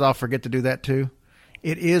show, because I'll forget to do that too.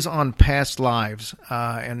 It is on past lives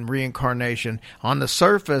and reincarnation. On the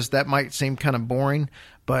surface, that might seem kind of boring,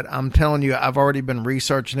 but I'm telling you, I've already been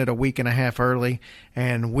researching it a week and a half early,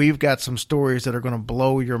 and we've got some stories that are going to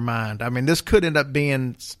blow your mind. I mean, this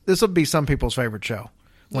will be some people's favorite show.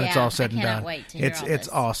 when it's all said and done. Wait to hear it's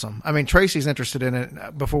awesome. I mean, Tracy's interested in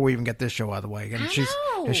it before we even get this show out of the way,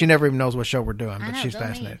 and she never even knows what show we're doing, but she's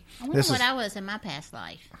fascinated. I wonder what I was in my past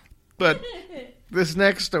life. But this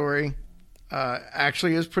next story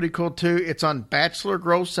actually is pretty cool too. It's on Bachelor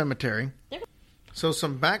Grove Cemetery. So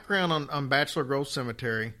some background on Bachelor Grove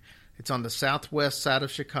Cemetery. It's on the southwest side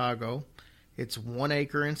of Chicago. It's 1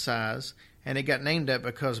 acre in size, and it got named that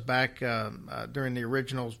because back during the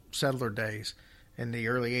original settler days in the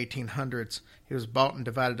early 1800s, it was bought and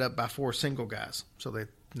divided up by 4 single guys. So they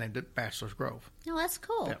named it Bachelor's Grove. Oh, that's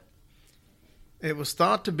cool. Yeah. It was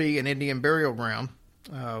thought to be an Indian burial ground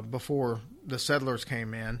before the settlers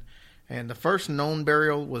came in, and the first known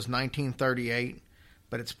burial was 1938,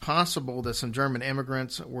 but it's possible that some German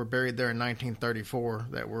immigrants were buried there in 1934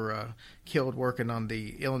 that were killed working on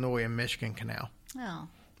the Illinois and Michigan Canal. Oh.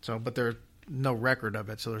 So, but there's no record of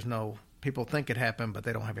it, so there's no, people think it happened, but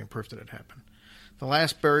they don't have any proof that it happened. The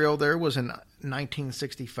last burial there was in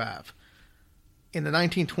 1965. In the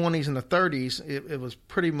 1920s and the 30s, it was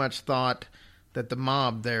pretty much thought that the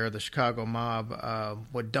mob there, the Chicago mob,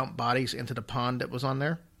 would dump bodies into the pond that was on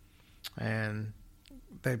there. And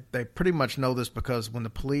they pretty much know this because when the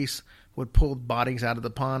police would pull bodies out of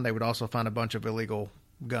the pond, they would also find a bunch of illegal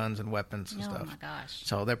guns and weapons and stuff. Oh, my gosh.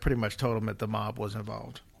 So they pretty much told them that the mob was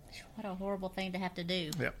involved. What a horrible thing to have to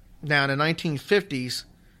do. Yep. Now, in the 1950s,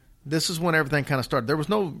 this is when everything kind of started. There was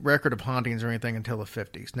no record of hauntings or anything until the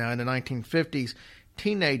 50s. Now, in the 1950s,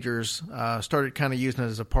 teenagers started kind of using it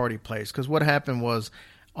as a party place because what happened was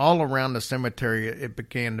all around the cemetery, it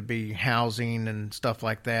began to be housing and stuff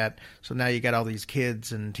like that. So now you got all these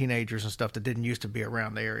kids and teenagers and stuff that didn't used to be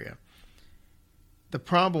around the area. The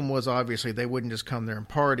problem was obviously they wouldn't just come there and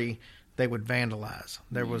party. They would vandalize.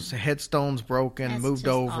 There was headstones broken, That's moved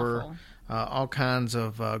just over, all kinds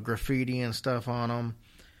of graffiti and stuff on them.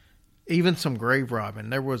 Even some grave robbing.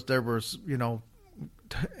 There was graves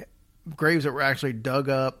that were actually dug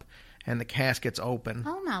up and the caskets open.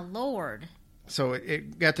 Oh, my Lord. So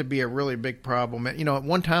it got to be a really big problem. At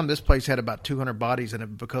one time this place had about 200 bodies in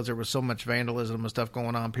it because there was so much vandalism and stuff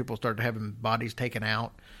going on. People started having bodies taken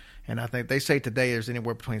out. And I think they say today there's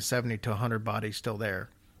anywhere between 70 to 100 bodies still there.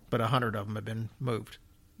 But 100 of them have been moved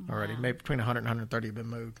already. Maybe between 100 and 130 have been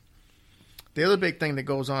moved. The other big thing that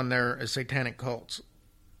goes on there is satanic cults.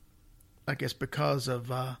 I guess because of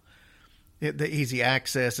the easy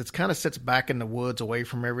access, it kind of sits back in the woods away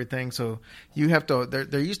from everything. So you have to.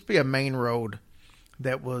 There used to be a main road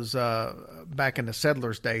that was back in the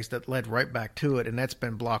settlers' days that led right back to it, and that's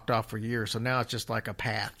been blocked off for years. So now it's just like a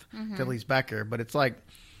path that leads back there. But it's like,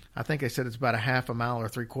 I think they said it's about a half a mile or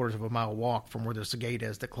 3/4 of a mile walk from where this gate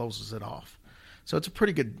is that closes it off. So it's a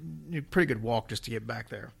pretty good walk just to get back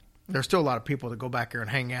there. There's still a lot of people that go back there and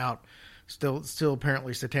hang out. Still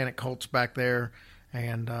apparently satanic cults back there,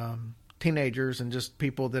 and teenagers and just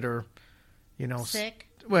people that are, sick.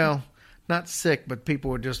 Well, not sick, but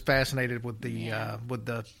people who are just fascinated with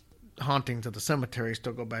the hauntings of the cemetery.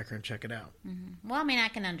 Still go back there and check it out. Mm-hmm. Well, I mean, I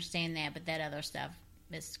can understand that, but that other stuff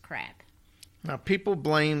is crap. Now, people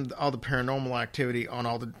blame all the paranormal activity on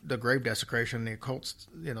all the grave desecration, the occult,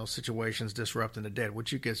 situations disrupting the dead,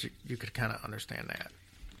 which you could kind of understand that.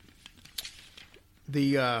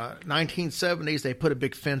 The 1970s, they put a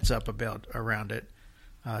big fence up around it,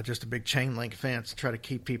 just a big chain link fence to try to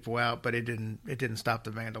keep people out, but it didn't stop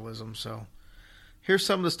the vandalism. So here's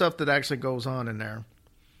some of the stuff that actually goes on in there.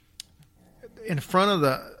 In front of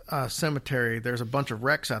the cemetery, there's a bunch of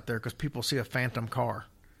wrecks out there because people see a phantom car.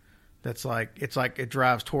 That's it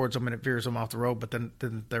drives towards them and it veers them off the road, but then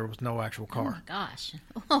there was no actual car. Oh my gosh!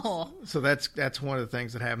 Oh. So that's one of the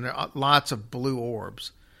things that happened. There are lots of blue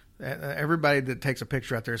orbs. Everybody that takes a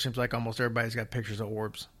picture out there, it seems like almost everybody's got pictures of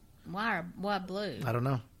orbs. Why blue? I don't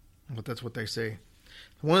know, but that's what they see.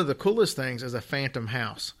 One of the coolest things is a phantom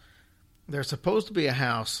house. There's supposed to be a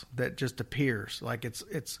house that just appears. Like it's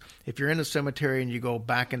if you're in a cemetery and you go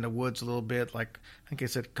back in the woods a little bit, like I think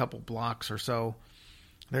it's a couple blocks or so,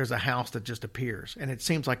 there's a house that just appears, and it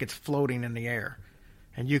seems like it's floating in the air.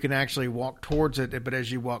 And you can actually walk towards it, but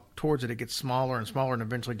as you walk towards it, it gets smaller and smaller and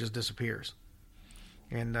eventually just disappears.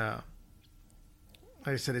 And like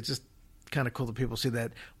I said, it's just kind of cool that people see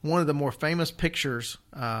that. One of the more famous pictures,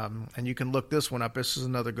 and you can look this one up. This is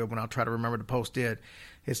another good one. I'll try to remember to post it.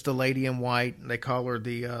 It's the lady in white. They call her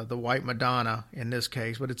the White Madonna in this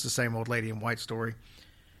case, but it's the same old lady in white story.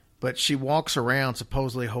 But she walks around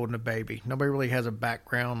supposedly holding a baby. Nobody really has a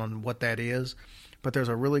background on what that is, but there's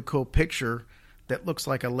a really cool picture that looks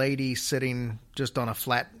like a lady sitting just on a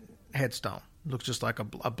flat headstone. It looks just like a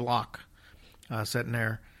block sitting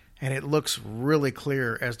there. And it looks really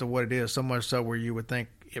clear as to what it is, so much so where you would think,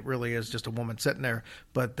 it really is just a woman sitting there.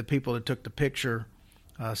 But the people that took the picture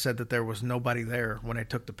said that there was nobody there when they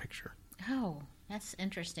took the picture. Oh, that's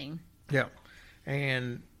interesting. Yeah,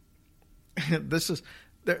 and this is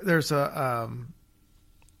there's a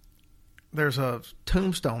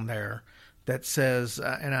tombstone there that says,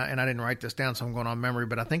 and I didn't write this down, so I'm going on memory,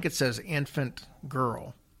 but I think it says infant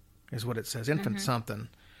girl is what it says, infant something.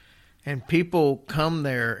 And people come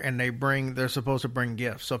there and they're supposed to bring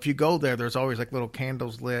gifts. So if you go there, there's always like little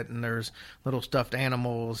candles lit and there's little stuffed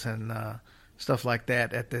animals and stuff like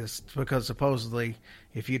that at this, because supposedly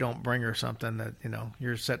if you don't bring her something that,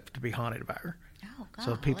 you're set to be haunted by her. Oh, God.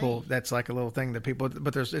 So people, that's like a little thing that people,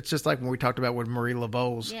 but it's just like when we talked about with Marie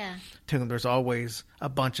Laveau's tomb, there's always a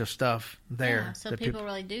bunch of stuff there. Yeah, so people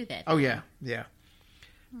really do that. Oh, yeah.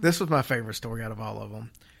 This was my favorite story out of all of them.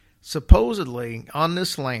 Supposedly, on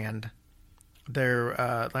this land, there,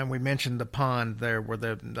 and we mentioned the pond there where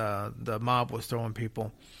the mob was throwing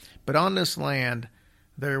people, but on this land,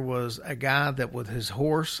 there was a guy that with his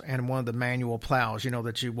horse and one of the manual plows,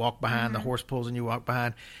 that you walk behind, the horse pulls and you walk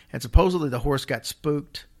behind, and supposedly the horse got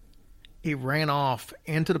spooked. He ran off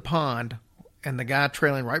into the pond, and the guy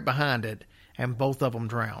trailing right behind it, and both of them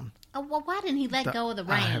drowned. Oh, well, why didn't he let go of the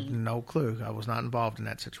rein? I have no clue. I was not involved in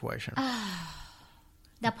that situation.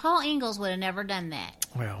 Now, Paul Ingalls would have never done that.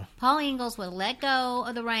 Well, Paul Ingalls would have let go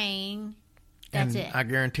of the rein. That's it. I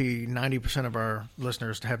guarantee 90% of our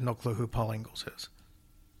listeners have no clue who Paul Ingalls is.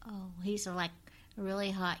 Oh, he's like a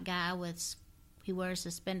really hot guy he wears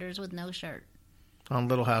suspenders with no shirt. On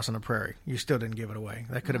Little House on the Prairie. You still didn't give it away.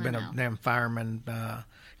 That could have been a damn fireman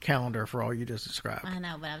calendar for all you just described. I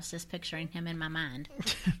know, but I was just picturing him in my mind.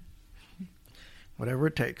 Whatever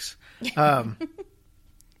it takes.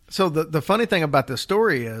 So the funny thing about this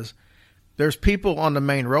story is there's people on the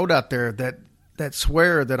main road out there that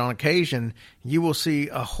swear that on occasion you will see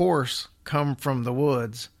a horse come from the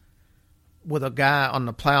woods with a guy on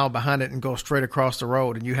the plow behind it and go straight across the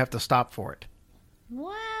road, and you have to stop for it.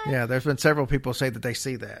 What? Yeah, there's been several people say that they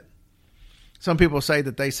see that. Some people say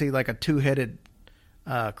that they see like a two-headed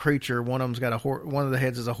creature. One of them's got one of the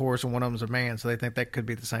heads is a horse and one of them's a man, so they think that could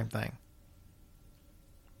be the same thing.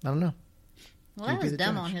 I don't know. Well, that was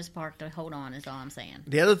dumb on his part to hold on, is all I'm saying. One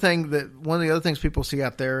of the other things people see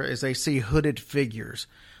out there is they see hooded figures.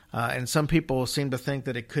 And some people seem to think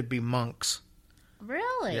that it could be monks.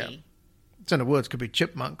 Really? Yeah. It's in the woods. Could be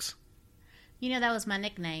chipmunks. That was my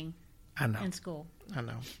nickname. I know. In school. I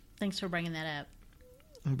know. Thanks for bringing that up.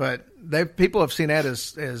 But people have seen that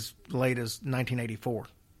as late as 1984.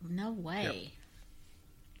 No way. Yep.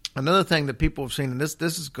 Another thing that people have seen, and this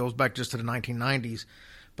goes back just to the 1990s,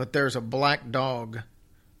 but there's a black dog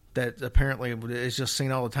that apparently is just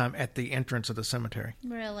seen all the time at the entrance of the cemetery.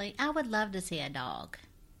 Really? I would love to see a dog.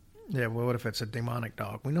 Yeah, well, what if it's a demonic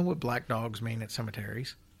dog? We know what black dogs mean at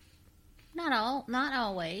cemeteries. Not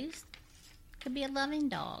always. Could be a loving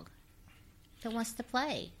dog that wants to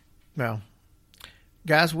play. Well,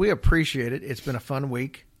 guys, we appreciate it. It's been a fun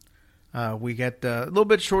week. We got a little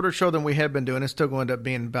bit shorter show than we had been doing. It's still going to end up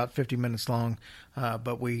being about 50 minutes long,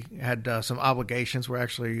 but we had some obligations. We're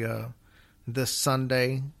actually this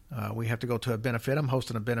Sunday we have to go to a benefit. I'm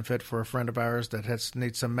hosting a benefit for a friend of ours that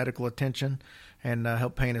needs some medical attention and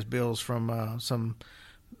help paying his bills from some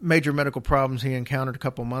major medical problems he encountered a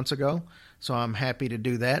couple months ago. So I'm happy to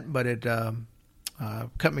do that, but it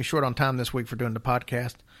cut me short on time this week for doing the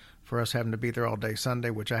podcast, for us having to be there all day Sunday,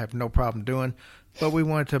 which I have no problem doing. But we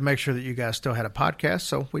wanted to make sure that you guys still had a podcast,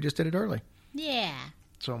 so we just did it early. Yeah.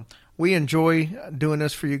 So we enjoy doing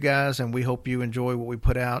this for you guys, and we hope you enjoy what we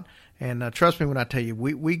put out. And trust me when I tell you,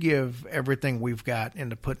 we give everything we've got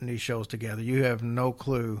into putting these shows together. You have no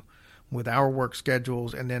clue with our work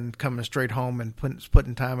schedules and then coming straight home and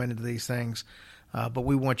putting time into these things. But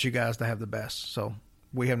we want you guys to have the best, so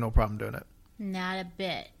we have no problem doing it. Not a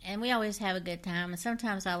bit. And we always have a good time. And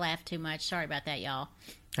sometimes I laugh too much. Sorry about that, y'all.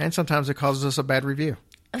 And sometimes it causes us a bad review.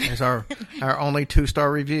 It's our only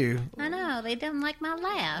 2-star review. I know. They didn't like my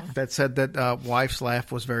laugh. That said that wife's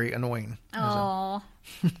laugh was very annoying. Oh,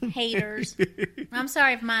 haters. I'm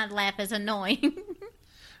sorry if my laugh is annoying.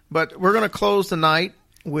 But we're going to close the night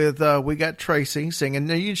with we got Tracy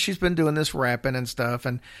singing. She's been doing this rapping and stuff,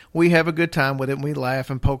 and we have a good time with it. And we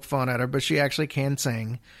laugh and poke fun at her, but she actually can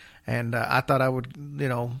sing. And I thought I would,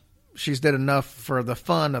 she's did enough for the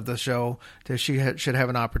fun of the show that she should have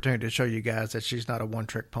an opportunity to show you guys that she's not a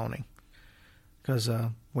one-trick pony. Because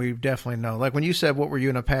we definitely know. Like when you said, what were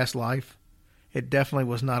you in a past life? It definitely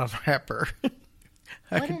was not a rapper.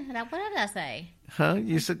 What did I say? Huh?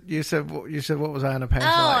 You said what was I in a past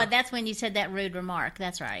life? life? Oh, that's when you said that rude remark.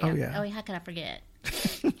 That's right. Oh, yeah. Oh, how could I forget?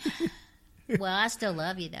 Well, I still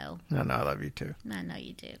love you, though. No, I love you, too. I know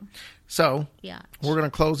you do. So, yeah, we're going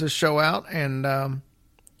to close this show out and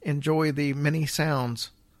enjoy the many sounds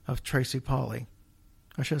of Tracy Pauly.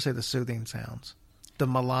 Or should I say the soothing sounds? The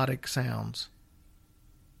melodic sounds.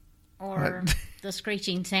 Or the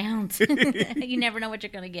screeching sounds. You never know what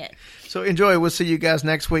you're going to get. So enjoy. We'll see you guys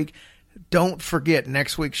next week. Don't forget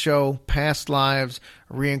next week's show, Past Lives,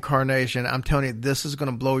 Reincarnation. I'm telling you, this is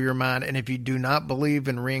going to blow your mind. And if you do not believe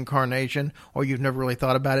in reincarnation or you've never really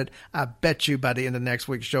thought about it, I bet you by the end of next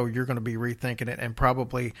week's show, you're going to be rethinking it. And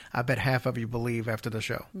probably, I bet half of you believe after the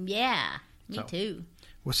show. Yeah, me too.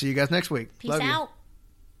 We'll see you guys next week. Peace Love out. You.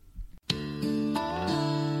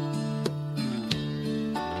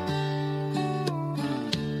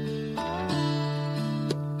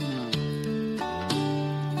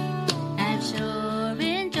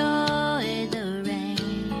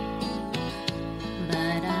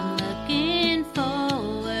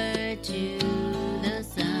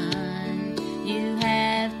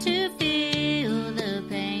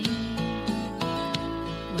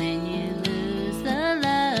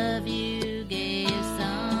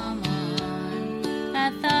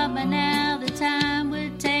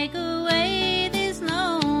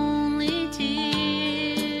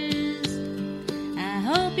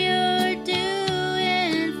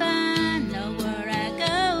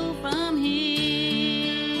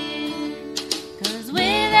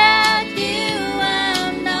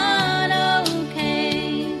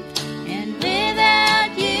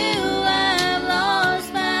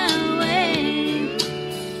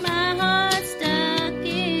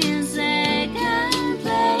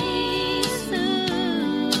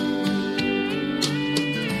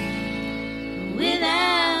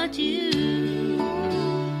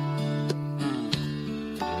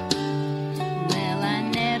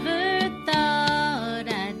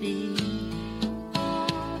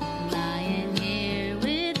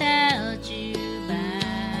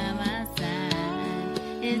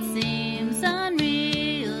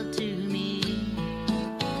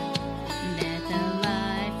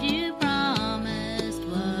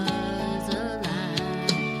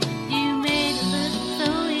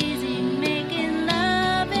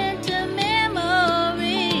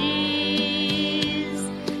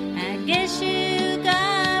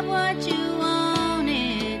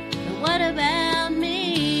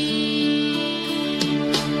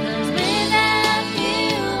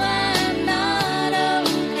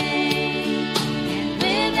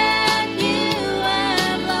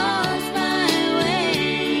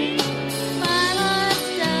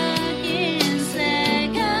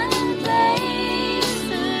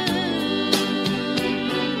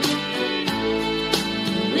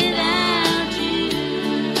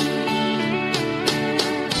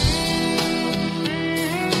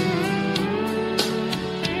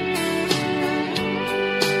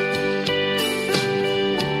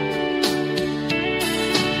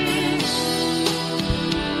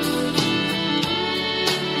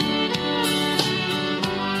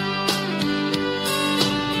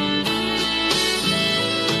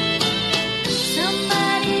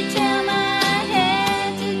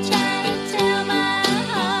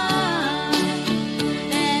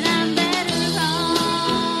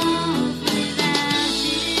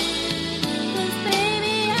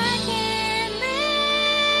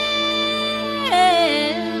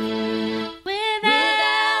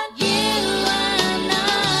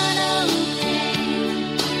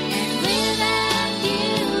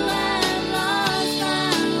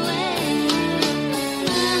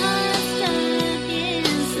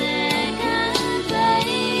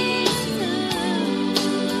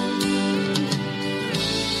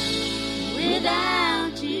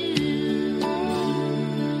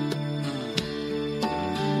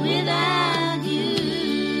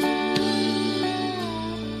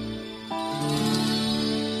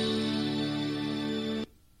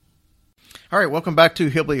 All right, welcome back to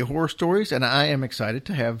Hillbilly Horror Stories, and I am excited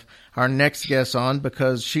to have our next guest on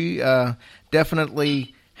because she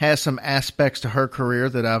definitely has some aspects to her career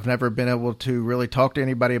that I've never been able to really talk to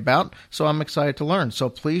anybody about, so I'm excited to learn. So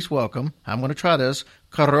please welcome, I'm going to try this,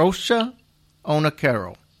 Karosha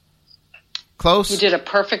Onakero. Close? You did a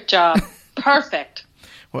perfect job. Perfect.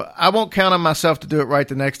 Well, I won't count on myself to do it right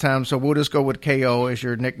the next time, so we'll just go with KO as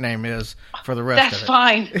your nickname is for the rest of it. That's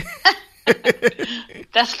fine.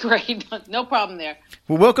 That's great. No problem there.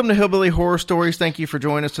 Well, welcome to Hillbilly Horror Stories. Thank you for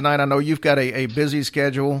joining us tonight. I know you've got a busy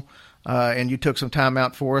schedule, and you took some time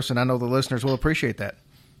out for us, and I know the listeners will appreciate that.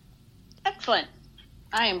 Excellent.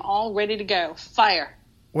 I am all ready to go. Fire.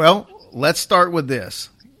 Well, let's start with this.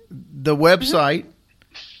 The website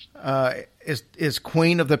is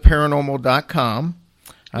queenoftheparanormal.com.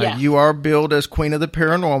 Yes. You are billed as Queen of the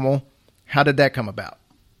Paranormal. How did that come about?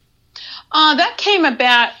 That came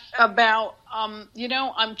about,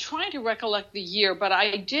 I'm trying to recollect the year, but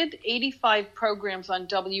I did 85 programs on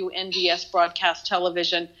WNDS broadcast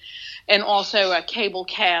television and also a cable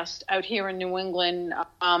cast out here in New England.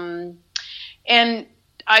 And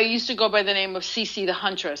I used to go by the name of Cece the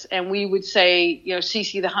Huntress, and we would say,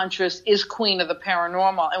 Cece the Huntress is Queen of the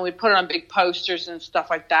Paranormal, and we'd put it on big posters and stuff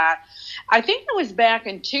like that. I think it was back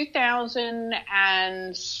in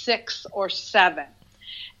 2006 or 7.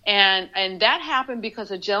 And that happened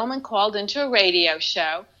because a gentleman called into a radio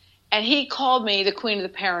show, and he called me the Queen of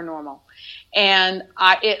the Paranormal. And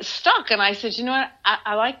it stuck, and I said, you know what,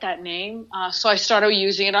 I like that name. So I started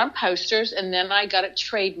using it on posters, and then I got it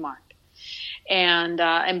trademarked. And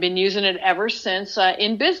been using it ever since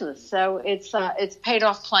in business. So it's paid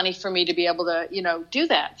off plenty for me to be able to, do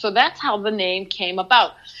that. So that's how the name came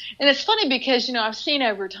about. And it's funny because, I've seen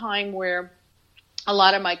over time where a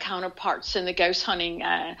lot of my counterparts in the ghost hunting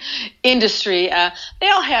industry, they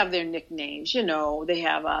all have their nicknames. They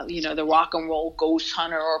have, the rock and roll ghost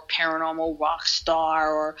hunter or paranormal rock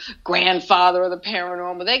star or grandfather of the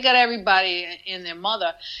paranormal. They got everybody in their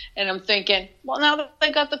mother. And I'm thinking, well, now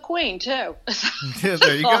they got the queen too. Yeah,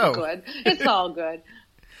 there you go. Good. It's all good.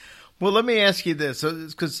 Well, let me ask you this,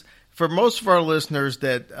 because for most of our listeners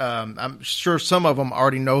that I'm sure some of them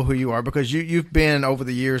already know who you are because you've been over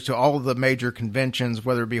the years to all of the major conventions,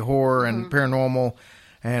 whether it be horror and paranormal,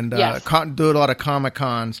 and yes. Do a lot of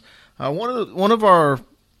Comic-Cons. One of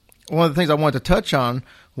the things I wanted to touch on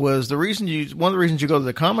was one of the reasons you go to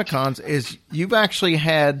the Comic-Cons is you've actually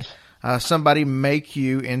had somebody make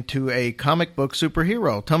you into a comic book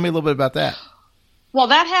superhero. Tell me a little bit about that. Well,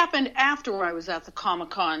 that happened after I was at the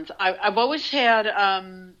Comic-Cons. I've always had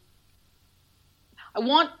I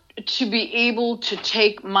want to be able to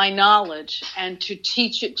take my knowledge and to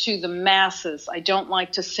teach it to the masses. I don't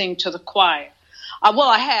like to sing to the choir.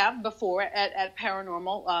 I have before at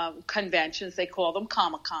paranormal conventions. They call them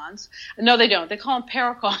Comic-Cons. No, they don't. They call them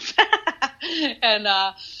Paracons. And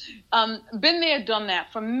been there, done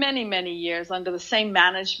that for many, many years under the same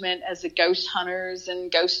management as the Ghost Hunters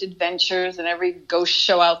and Ghost Adventures and every ghost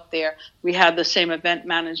show out there. We had the same event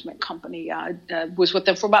management company. Was with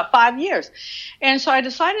them for about 5 years. And so I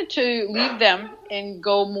decided to leave them and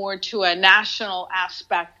go more to a national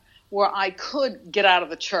aspect where I could get out of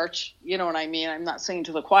the church, you know what I mean? I'm not singing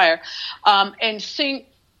to the choir, and sing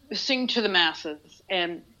to the masses.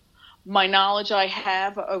 And my knowledge I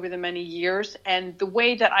have over the many years and the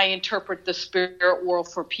way that I interpret the spirit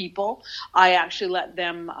world for people, I actually let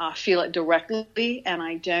them feel it directly, and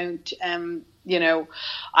I don't,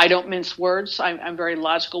 I don't mince words. I'm very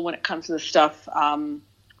logical when it comes to this stuff.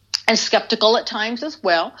 And skeptical at times as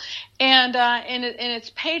well, and it's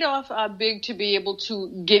paid off big to be able to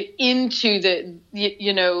get into the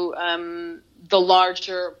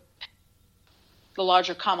larger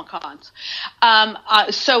Comic-Cons.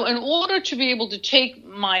 So in order to be able to take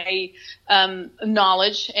my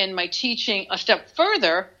knowledge and my teaching a step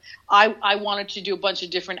further, I wanted to do a bunch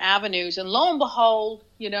of different avenues, and lo and behold,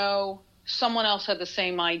 someone else had the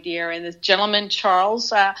same idea, and this gentleman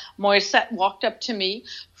Charles Morissette walked up to me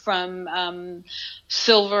from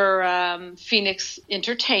Silver Phoenix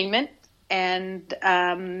Entertainment, and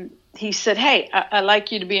he said, "Hey, I'd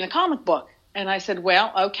like you to be in a comic book." And I said,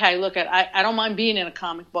 "Well, okay, look, I don't mind being in a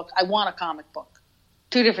comic book. I want a comic book."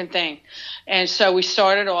 Two different things. And so we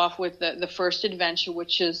started off with the first adventure,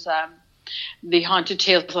 which is the Haunted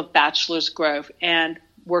Tales of Bachelor's Grove, and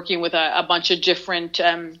working with a bunch of different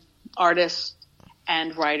artists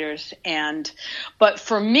and writers. But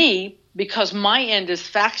for me, because my end is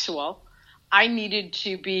factual, I needed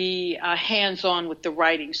to be hands-on with the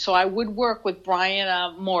writing. So I would work with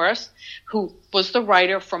Brian Morris, who was the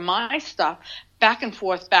writer for my stuff, back and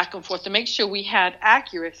forth to make sure we had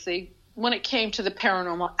accuracy when it came to the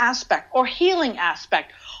paranormal aspect or healing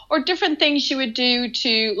aspect or different things you would do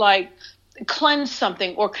to, like, cleanse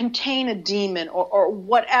something or contain a demon or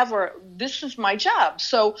whatever. This is my job.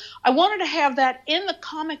 So I wanted to have that in the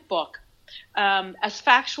comic book as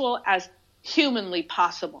factual as humanly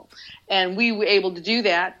possible. And we were able to do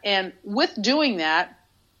that. And with doing that,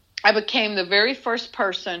 I became the very first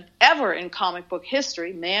person ever in comic book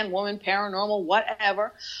history, man, woman, paranormal,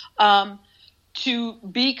 whatever, to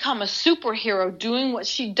become a superhero doing what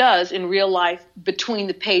she does in real life between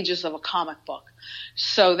the pages of a comic book.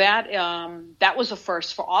 So that was a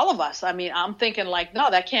first for all of us. I mean, I'm thinking like, no,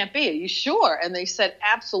 that can't be. Are you sure? And they said,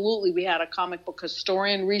 absolutely. We had a comic book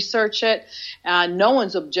historian research it. No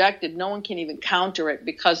one's objected. No one can even counter it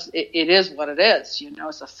because it is what it is.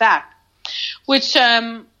 It's a fact. Which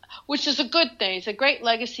which is a good thing. It's a great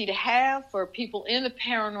legacy to have for people in the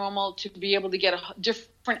paranormal to be able to get a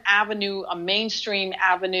different avenue, a mainstream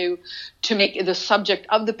avenue, to make the subject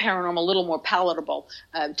of the paranormal a little more palatable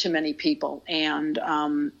to many people. And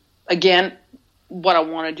again, what I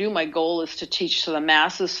want to do, my goal is to teach to the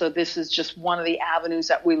masses. So this is just one of the avenues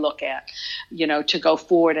that we look at, to go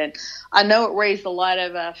forward. And I know it raised a lot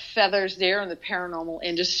of feathers there in the paranormal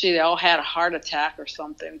industry. They all had a heart attack or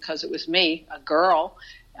something because it was me, a girl.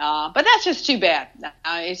 But that's just too bad.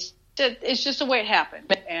 It's just the way it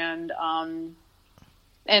happened. And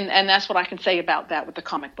that's what I can say about that with the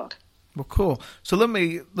comic book. Well, cool. So let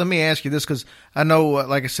me ask you this, because I know,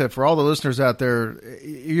 like I said, for all the listeners out there,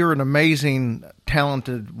 you're an amazing,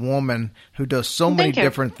 talented woman who does so many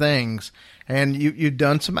different things, and you've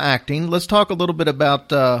done some acting. Let's talk a little bit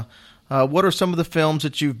about what are some of the films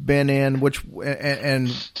that you've been in,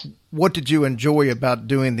 and what did you enjoy about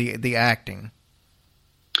doing the acting?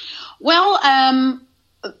 Well,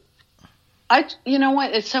 you know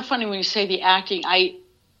what? It's so funny when you say the acting.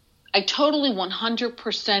 I totally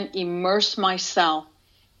 100% immerse myself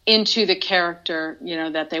into the character,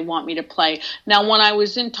 that they want me to play. Now, when I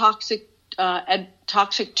was in Toxic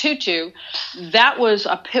Tutu, that was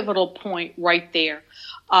a pivotal point right there.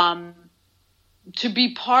 To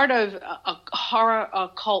be part of a horror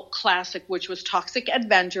cult classic, which was Toxic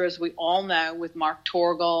Avenger, as we all know, with Mark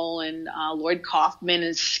Torgl and Lloyd Kaufman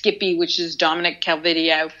and Skippy, which is Dominic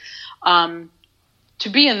Calvidio. To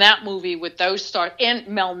be in that movie with those stars, and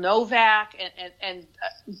Mel Novak, and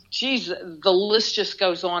geez, the list just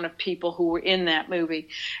goes on of people who were in that movie.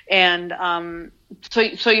 And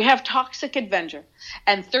so you have Toxic Avenger,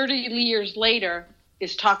 and 30 years later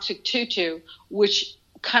is Toxic Tutu, which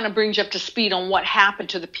kind of brings you up to speed on what happened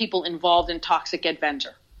to the people involved in Toxic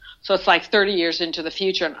Avenger. So it's like 30 years into the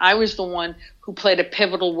future, and I was the one who played a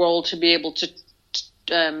pivotal role to be able to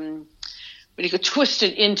but you could twist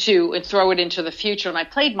it into and throw it into the future. And I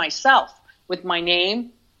played myself with my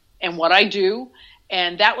name and what I do.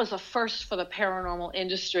 And that was a first for the paranormal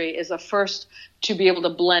industry, is a first to be able to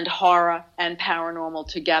blend horror and paranormal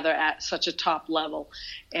together at such a top level.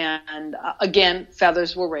 And again,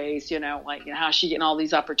 feathers were raised, how's she getting all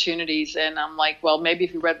these opportunities? And I'm like, well, maybe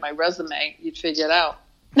if you read my resume, you'd figure it out.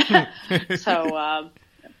 So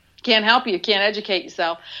can't help you. Can't educate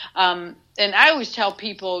yourself. And I always tell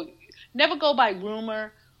people, never go by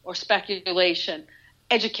rumor or speculation.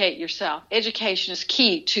 Educate yourself. Education is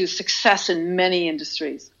key to success in many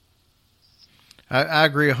industries. I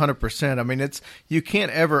agree 100%. I mean, you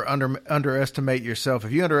can't ever underestimate yourself.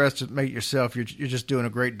 If you underestimate yourself, you're just doing a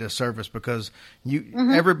great disservice, because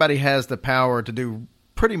everybody has the power to do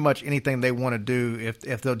pretty much anything they want to do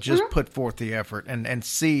if they'll just put forth the effort and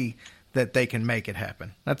see that they can make it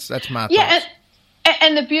happen. That's my thoughts.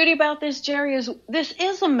 And the beauty about this, Jerry, is this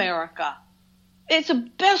is America. It's the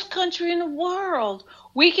best country in the world.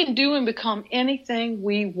 We can do and become anything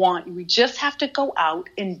we want. We just have to go out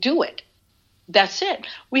and do it. That's it.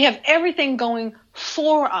 We have everything going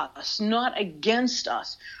for us, not against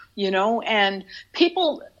us, and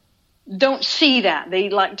people don't see that. They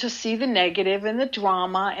like to see the negative and the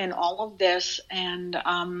drama and all of this. And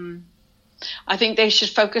I think they should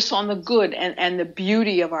focus on the good and the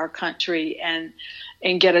beauty of our country and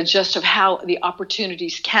get a gist of how the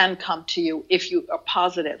opportunities can come to you if you are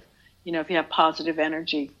positive, if you have positive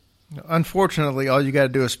energy. Unfortunately, all you got to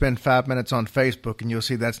do is spend 5 minutes on Facebook, and you'll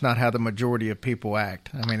see that's not how the majority of people act.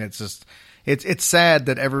 I mean, it's just it's sad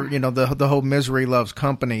that the whole misery loves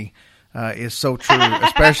company is so true,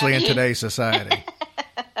 especially in today's society.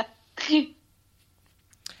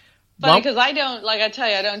 Funny, because I don't, like I tell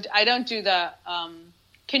you, I don't do the.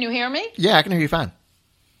 Can you hear me? Yeah, I can hear you fine.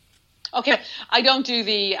 Okay, I don't do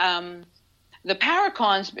the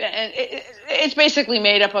Paracons. It's basically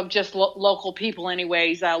made up of just local people,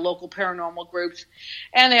 anyways, local paranormal groups,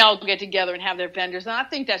 and they all get together and have their vendors, and I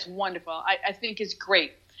think that's wonderful. I think it's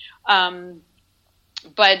great.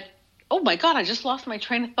 But oh my God, I just lost my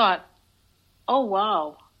train of thought. Oh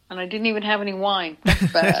wow. And I didn't even have any wine.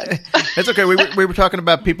 That's bad. It's okay. We were talking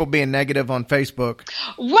about people being negative on Facebook.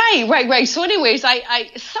 Right. So anyways,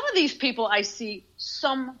 I some of these people I see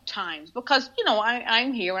sometimes because,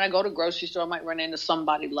 I'm here and I go to a grocery store. I might run into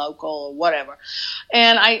somebody local or whatever.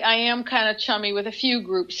 And I am kind of chummy with a few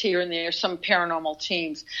groups here and there, some paranormal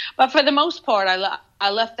teams. But for the most part, I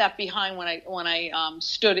left that behind when I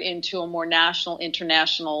stood into a more national,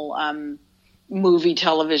 international movie,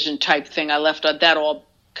 television type thing. I left that all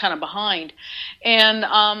kind of behind. And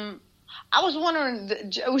I was wondering,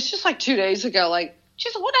 it was just like 2 days ago, like,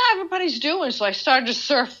 geez, what everybody's doing? So I started to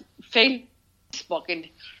surf Facebook and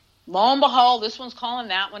lo and behold, this one's calling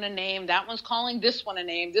that one a name. That one's calling this one a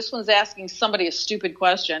name. This one's asking somebody a stupid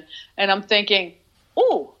question. And I'm thinking,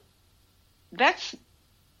 oh,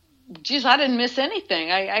 geez, I didn't miss anything.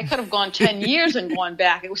 I could have gone 10 years and gone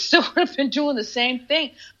back. It still would have been doing the same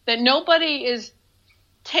thing. That nobody is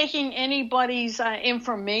taking anybody's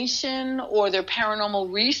information or their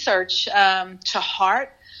paranormal research to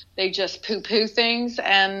heart. They just poo-poo things,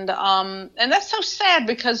 and that's so sad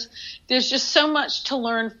because there's just so much to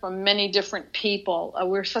learn from many different people.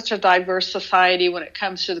 We're such a diverse society when it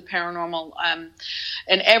comes to the paranormal,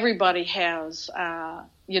 and everybody has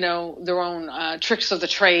their own tricks of the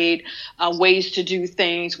trade, ways to do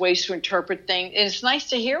things, ways to interpret things. And it's nice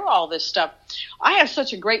to hear all this stuff. I have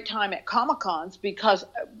such a great time at Comic-Cons because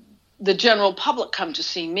the general public come to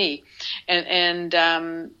see me,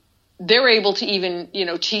 and they're able to even,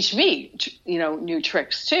 teach me, new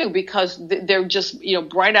tricks too, because they're just,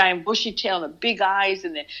 bright eye and bushy tail and the big eyes,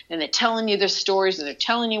 and they're telling you their stories, and they're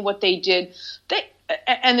telling you what they did.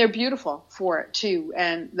 And they're beautiful for it too.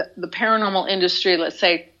 And the paranormal industry, let's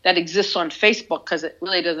say, that exists on Facebook, because it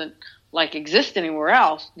really doesn't exist anywhere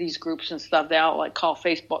else. These groups and stuff, they all call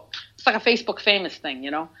Facebook. It's like a Facebook famous thing,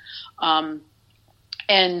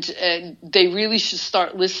 And they really should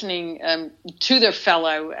start listening to their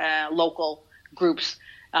fellow local groups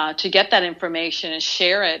to get that information and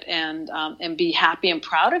share it, and be happy and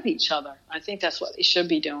proud of each other. I think that's what they should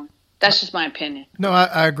be doing. That's just my opinion. No,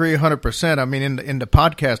 I agree 100%. I mean, in the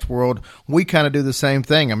podcast world, we kind of do the same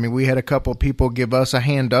thing. I mean, we had a couple of people give us a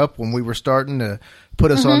hand up when we were starting to put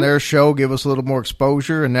us on their show, give us a little more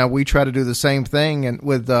exposure, and now we try to do the same thing and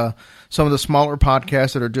with some of the smaller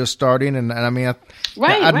podcasts that are just starting. And I mean,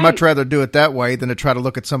 I'd much rather do it that way than to try to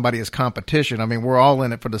look at somebody as competition. I mean, we're all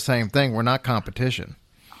in it for the same thing. We're not competition.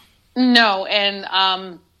 No, and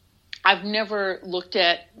I've never looked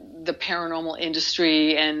at the paranormal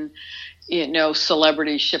industry and,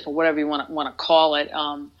 celebrityship or whatever you want to call it,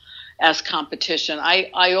 as competition.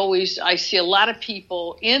 I see a lot of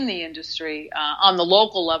people in the industry on the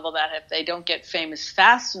local level that if they don't get famous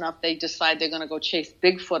fast enough, they decide they're going to go chase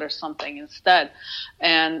Bigfoot or something instead.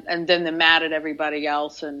 And then they're mad at everybody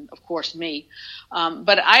else and, of course, me.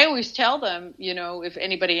 But I always tell them, if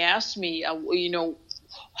anybody asks me,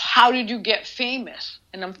 how did you get famous?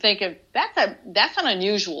 And I'm thinking, that's an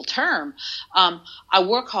unusual term. I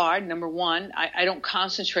work hard, number one. I don't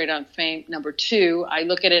concentrate on fame, number two. I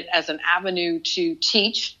look at it as an avenue to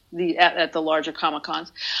teach at the larger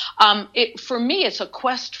Comic-Cons. For me, it's a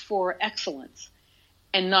quest for excellence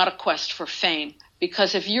and not a quest for fame.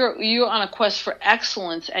 Because if you're on a quest for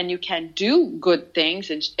excellence and you can do good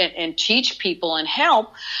things and teach people and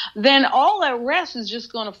help, then all that rest is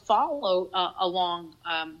just going to follow along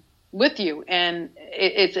with you. And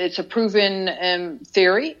it's a proven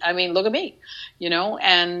theory. I mean, look at me,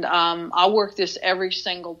 and I work this every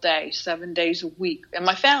single day, 7 days a week, and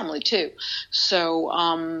my family too.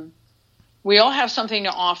 So we all have something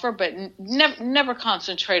to offer, but never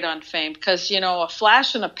concentrate on fame because, a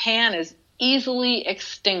flash in a pan is easily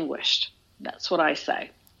extinguished. That's what I say.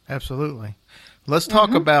 Absolutely. Let's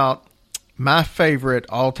talk about my favorite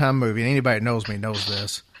all-time movie, and anybody that knows me knows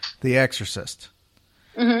this, The Exorcist.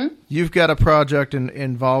 Mm-hmm. You've got a project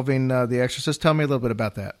involving The Exorcist. Tell me a little bit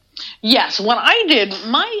about that. Yes. What I did,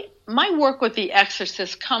 my work with The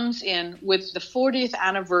Exorcist comes in with the 40th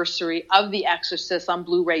anniversary of The Exorcist on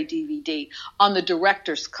Blu-ray DVD on the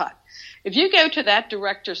director's cut. If you go to that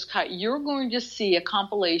director's cut, you're going to see a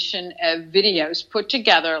compilation of videos put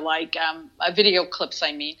together, video clips,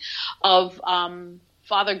 of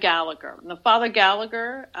Father Gallagher. Now, Father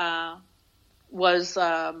Gallagher was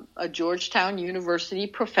a Georgetown University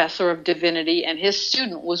professor of divinity, and his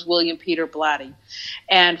student was William Peter Blatty.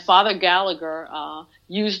 And Father Gallagher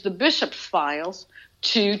used the Bishop's Files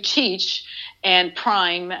to teach and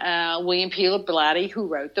prime William Peter Blatty, who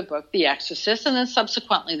wrote the book The Exorcist, and then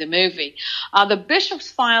subsequently the movie. The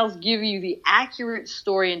Bishop's Files give you the accurate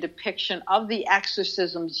story and depiction of the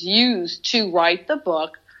exorcisms used to write the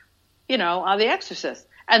book, The Exorcist,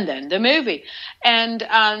 and then the movie.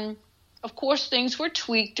 And of course, things were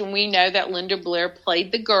tweaked, and we know that Linda Blair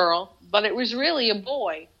played the girl, but it was really a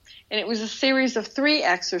boy. And it was a series of 3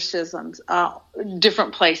 exorcisms,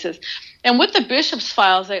 different places. And with the Bishop's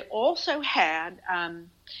Files, they also had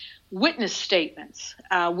witness statements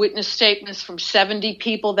from 70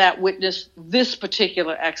 people that witnessed this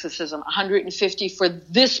particular exorcism, 150 for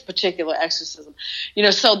this particular exorcism,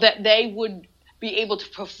 so that they would be able to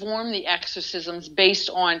perform the exorcisms based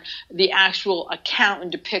on the actual account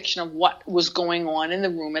and depiction of what was going on in the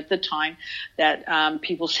room at the time that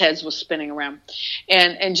people's heads were spinning around.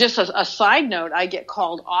 And just a side note, I get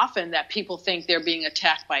called often that people think they're being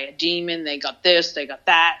attacked by a demon. They got this, they got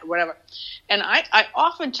that, whatever. And I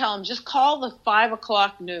often tell them, just call the 5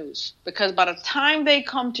 o'clock news, because by the time they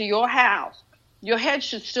come to your house, your head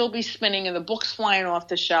should still be spinning and the book's flying off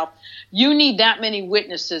the shelf. You need that many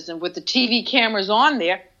witnesses. And with the TV cameras on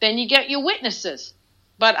there, then you get your witnesses.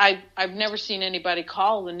 But I've never seen anybody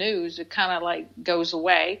call the news. It kind of like goes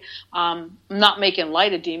away. I'm not making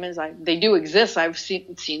light of demons. They do exist. I've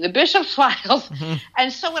seen the Bishop's Files. Mm-hmm.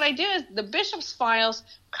 And so what I do is the Bishop's Files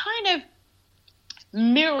kind of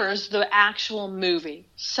mirrors the actual movie.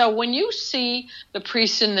 So when you see the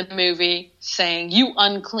priest in the movie saying, "You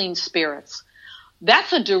unclean spirits,"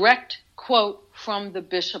 that's a direct quote from the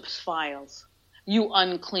Bishop's Files. "You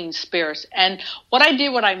unclean spirits." And what I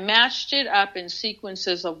did, I matched it up in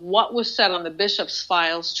sequences of what was said on the Bishop's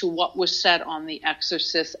Files to what was said on the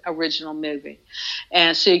Exorcist original movie.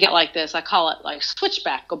 And so you get like this. I call it like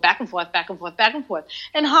switchback, go back and forth, back and forth, back and forth.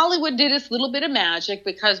 And Hollywood did its little bit of magic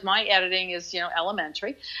because my editing is,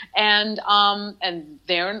 elementary. And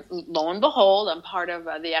there, lo and behold, I'm part of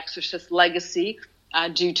the Exorcist legacy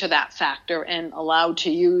due to that factor, and allowed to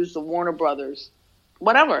use the Warner Brothers,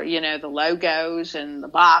 whatever, the logos and the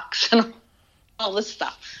box and all this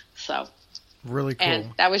stuff. So really cool.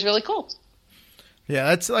 And that was really cool. Yeah,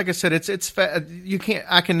 that's like I said.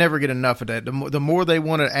 I can never get enough of that. The more they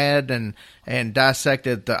want to add and dissect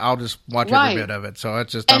it, I'll just watch every bit of it. So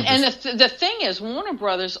it's just. The thing is, Warner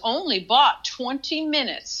Brothers only bought 20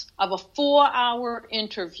 minutes of a 4-hour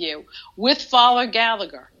interview with Father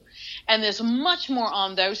Gallagher. And there's much more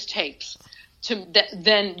on those tapes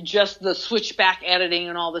than just the switchback editing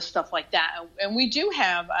and all this stuff like that. And we do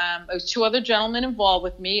have 2 other gentlemen involved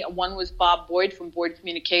with me. One was Bob Boyd from Boyd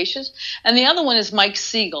Communications, and the other one is Mike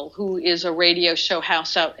Siegel, who is a radio show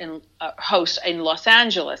host in Los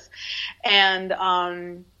Angeles. And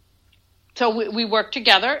so we work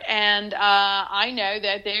together, and I know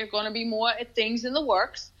that there are going to be more things in the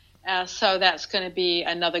works. So that's going to be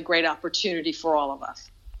another great opportunity for all of us.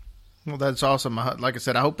 Well, that's awesome. Like I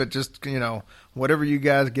said, I hope it just, whatever you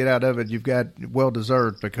guys get out of it, you've got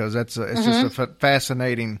well-deserved, because it's just a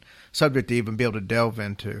fascinating subject to even be able to delve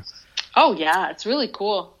into. Oh, yeah. It's really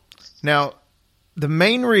cool. Now, the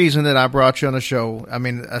main reason that I brought you on the show, I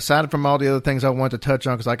mean, aside from all the other things I want to touch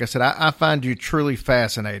on, because like I said, I find you truly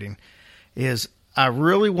fascinating, is I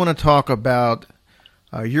really want to talk about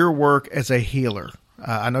your work as a healer.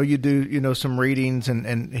 I know you do, some readings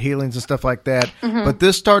and healings and stuff like that, but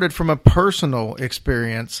this started from a personal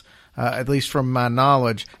experience, at least from my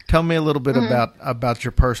knowledge. Tell me a little bit about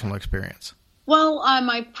your personal experience. Well,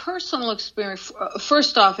 my personal experience,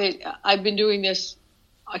 first off, I've been doing this,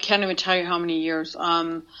 I can't even tell you how many years.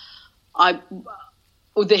 The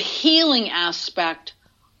healing aspect,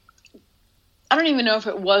 I don't even know if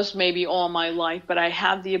it was maybe all my life, but I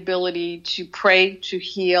have the ability to pray, to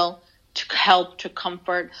heal, to help, to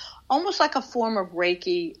comfort, almost like a form of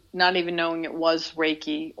Reiki, not even knowing it was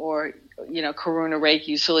Reiki or, Karuna Reiki,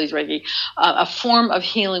 Usilis Reiki, a form of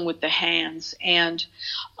healing with the hands. And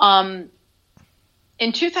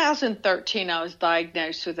in 2013, I was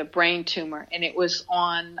diagnosed with a brain tumor, and it was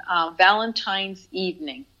on Valentine's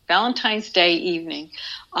Day evening.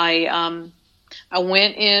 I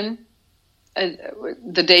went in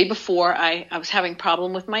the day before. I was having a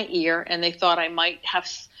problem with my ear, and they thought I might have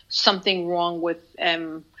something wrong with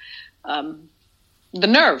the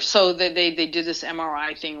nerve. So they did this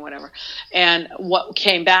MRI thing, whatever. And what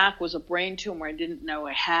came back was a brain tumor I didn't know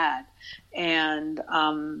I had. And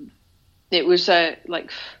it was a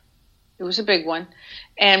big one.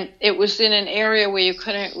 And it was in an area where you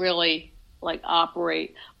couldn't really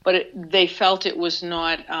operate, but they felt it was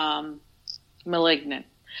not malignant.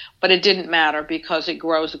 But it didn't matter because it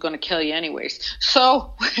grows, it's going to kill you anyways.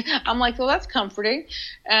 So I'm like, well, that's comforting.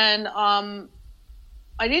 And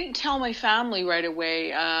I didn't tell my family right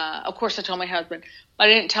away. Of course, I told my husband. But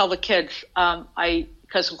I didn't tell the kids.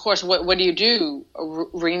 Because, of course, what do you do?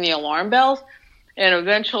 Ring the alarm bells? And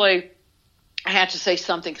eventually I had to say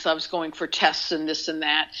something because I was going for tests and this and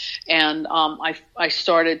that. And I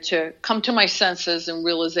started to come to my senses and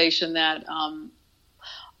realization that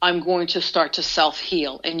I'm going to start to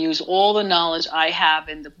self-heal and use all the knowledge I have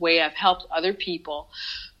and the way I've helped other people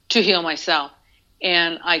to heal myself.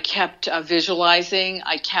 And I kept visualizing.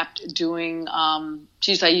 I kept doing, I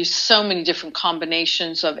used so many different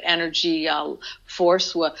combinations of energy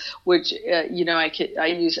force, which, I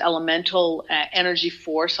use elemental energy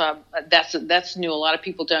force. That's new. A lot of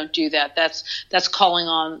people don't do that. That's calling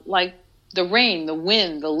on like the rain, the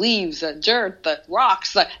wind, the leaves, the dirt, the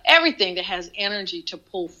rocks, everything that has energy to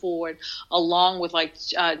pull forward, along with like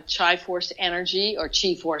Chi Force energy, or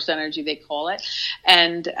Chi Force energy they call it,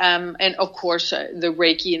 and of course the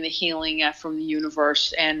Reiki and the healing from the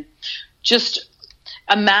universe, and just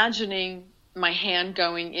imagining my hand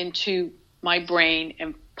going into my brain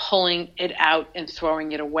and pulling it out and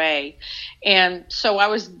throwing it away. And so I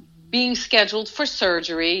was being scheduled for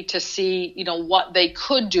surgery to see, what they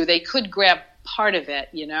could do. They could grab part of it,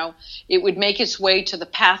 It would make its way to the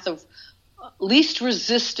path of least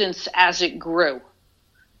resistance as it grew.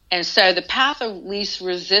 And so the path of least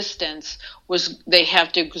resistance was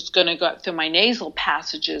going to go through my nasal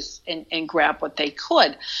passages and grab what they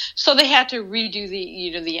could. So they had to redo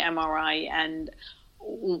the MRI, and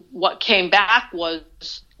what came back was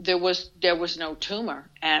there was no tumor,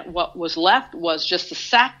 and what was left was just the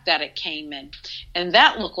sac that it came in, and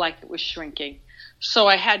that looked like it was shrinking. So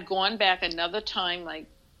I had gone back another time, like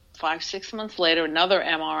 5-6 months later, another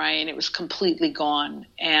MRI, and it was completely gone.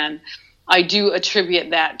 And I do attribute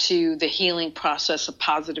that to the healing process of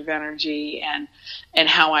positive energy and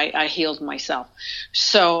how I healed myself.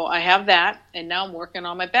 So I have that, and now I'm working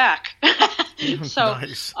on my back. So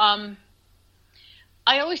nice.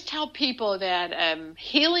 I always tell people that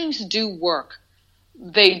healings do work.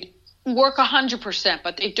 They work 100%,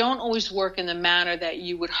 but they don't always work in the manner that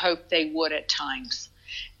you would hope they would at times.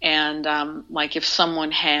 And like if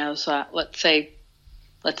someone has, let's say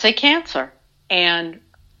cancer, and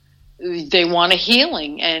they want a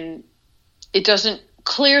healing, and it doesn't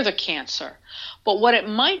clear the cancer, but what it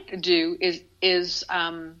might do is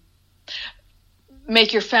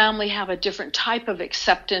make your family have a different type of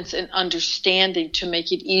acceptance and understanding to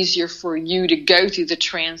make it easier for you to go through the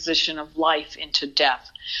transition of life into death.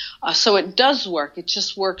 So it does work. It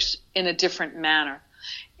just works in a different manner.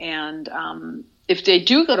 And if they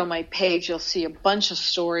do go to my page, you'll see a bunch of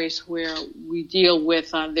stories where we deal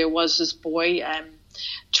with, there was this boy,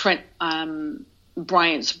 Trent,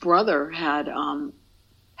 Bryant's brother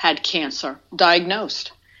had cancer,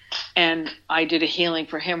 diagnosed. And I did a healing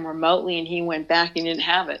for him remotely, and he went back and didn't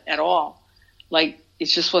have it at all. Like, it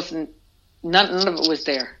just wasn't, none of it was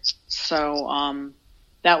there. So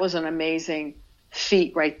that was an amazing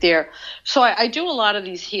feat right there. So I do a lot of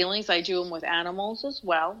these healings. I do them with animals as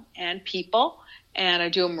well, and people, and I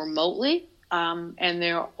do them remotely. And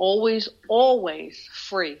they're always, always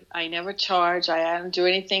free. I never charge. I don't do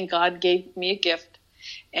anything. God gave me a gift,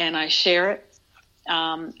 and I share it.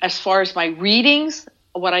 As far as my readings,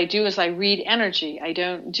 what I do is I read energy. I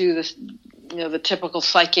don't do this, the typical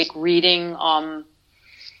psychic reading. I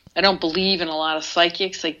don't believe in a lot of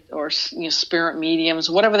psychics, or spirit mediums,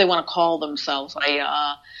 whatever they want to call themselves.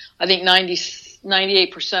 I think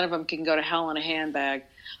 98% of them can go to hell in a handbag,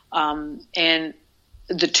 and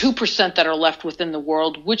the 2% that are left within the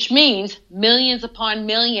world, which means millions upon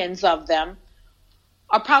millions of them,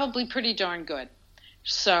 are probably pretty darn good.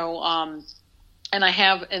 So, and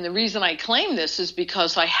the reason I claim this is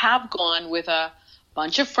because I have gone with a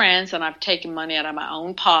bunch of friends, and I've taken money out of my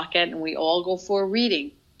own pocket, and we all go for a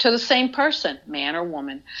reading to the same person, man or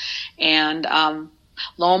woman. And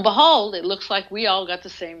lo and behold, it looks like we all got the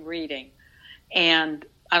same reading. And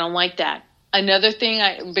I don't like that. Another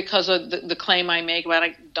thing, because of the claim I make about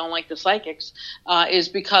I don't like the psychics, is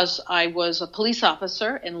because I was a police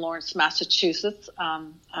officer in Lawrence, Massachusetts,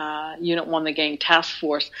 Unit 1, the Gang Task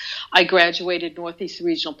Force. I graduated Northeast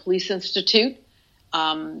Regional Police Institute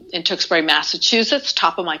in Tewksbury, Massachusetts,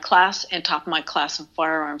 top of my class in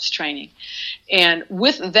firearms training. And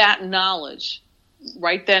with that knowledge,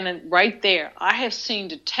 right then and right there, I have seen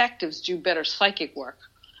detectives do better psychic work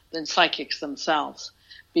than psychics themselves.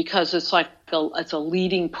 Because it's like it's a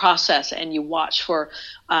leading process, and you watch for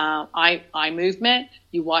eye movement,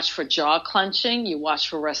 you watch for jaw clenching, you watch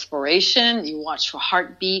for respiration, you watch for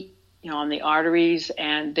heartbeat, on the arteries,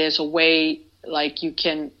 and there's a way like you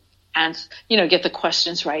can answer, get the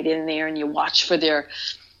questions right in there, and you watch for their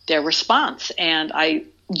response. And I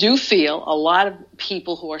do feel a lot of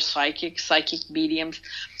people who are psychic mediums,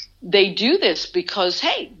 they do this because,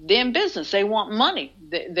 hey, they're in business. They want money.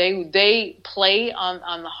 They play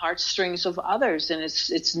on the heartstrings of others, and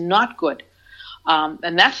it's not good.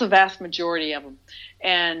 And that's the vast majority of them.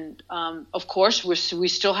 And of course, we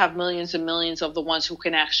still have millions and millions of the ones who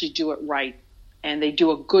can actually do it right. and they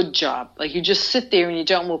do a good job. Like, you just sit there and you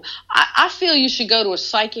don't move. I feel you should go to a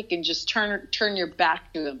psychic and just turn your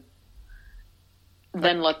back to them.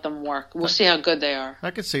 Then let them work. We'll see how good they are.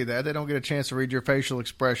 I could see that. They don't get a chance to read your facial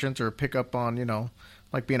expressions or pick up on,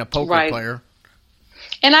 like being a poker player.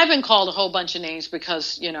 And I've been called a whole bunch of names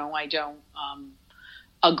because, I don't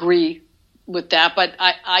agree with that. But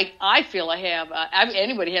I feel I have,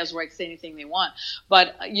 anybody has the right to say anything they want.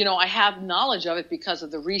 But, I have knowledge of it because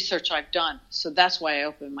of the research I've done. So that's why I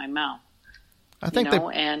open my mouth. I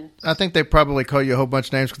think they probably call you a whole bunch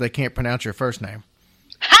of names because they can't pronounce your first name.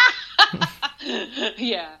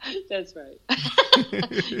 Yeah, that's right.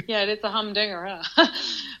 Yeah, it's a humdinger, huh?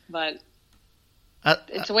 But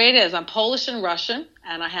it's the way it is. I'm Polish and Russian,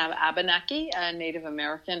 and I have Abenaki, a Native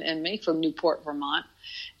American, in me from Newport, Vermont,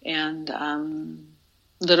 and a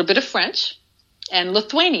little bit of French and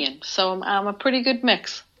Lithuanian. So I'm a pretty good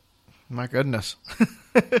mix. My goodness.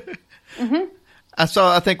 Mm-hmm.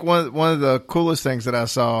 I think one of the coolest things that I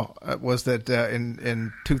saw was that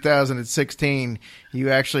in 2016 you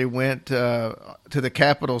actually went to the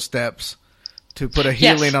Capitol steps to put a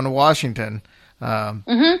healing on Washington.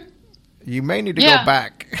 Mm-hmm. You may need to go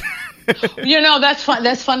back. That's fun.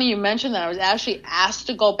 That's funny you mentioned that. I was actually asked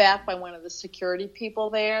to go back by one of the security people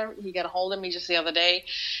there. He got a hold of me just the other day,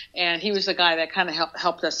 and he was the guy that kind of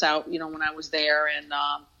helped us out, when I was there, and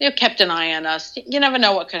kept an eye on us. You never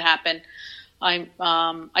know what could happen. I'm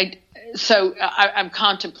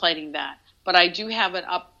contemplating that, but I do have an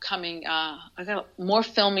upcoming. I've got more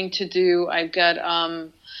filming to do. I've got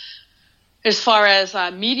as far as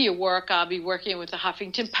media work, I'll be working with the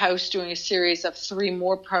Huffington Post, doing a series of 3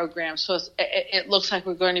 more programs. So it looks like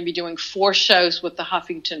we're going to be doing 4 shows with the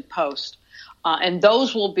Huffington Post, and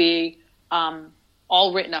those will be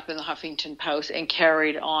all written up in the Huffington Post and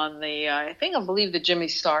carried on the I believe the Jimmy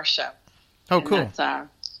Star Show. Oh, and cool.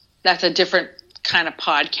 That's a different kind of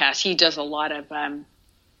podcast. He does a lot of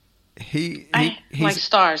he's like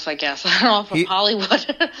stars, I guess. I don't know, from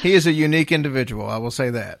Hollywood. He is a unique individual, I will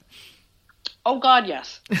say that. Oh, God,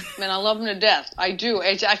 yes. Man, I love him to death. I do.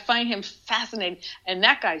 I find him fascinating. And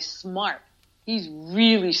that guy's smart. He's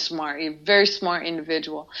really smart. He's a very smart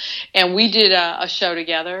individual. And we did a show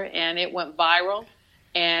together, and it went viral.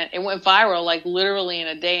 And it went viral like literally in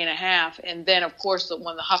a day and a half. And then, of course,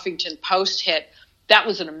 when the Huffington Post hit, that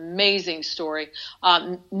was an amazing story.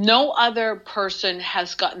 No other person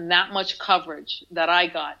has gotten that much coverage that I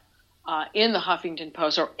got in the Huffington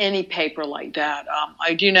Post or any paper like that.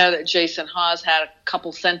 I do know that Jason Hawes had a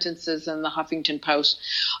couple sentences in the Huffington Post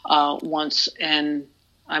once, and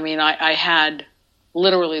I had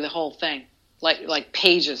literally the whole thing, like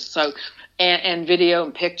pages. So and video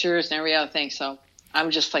and pictures and every other thing. So I'm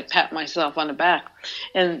just like patting myself on the back,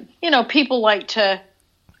 and people like to,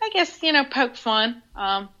 I guess, poke fun,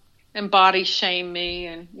 and body shame me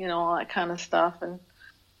and, all that kind of stuff. And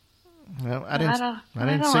well, I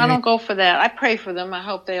don't go for that. I pray for them. I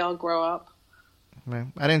hope they all grow up.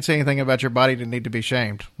 Well, I didn't say anything about your body to need to be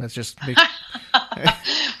shamed. That's just me.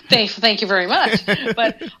 Thank you very much.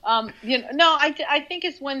 But, I think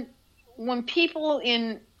it's when people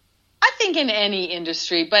in any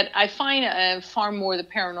industry, but I find far more the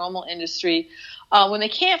paranormal industry, when they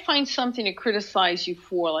can't find something to criticize you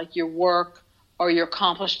for, like your work or your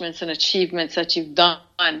accomplishments and achievements that you've done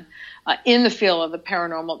in the field of the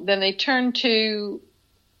paranormal, then they turn to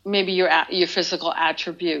maybe your physical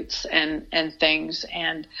attributes and things.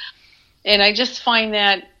 And I just find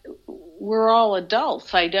that we're all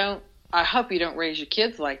adults. I hope you don't raise your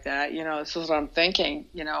kids like that. This is what I'm thinking.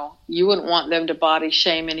 You wouldn't want them to body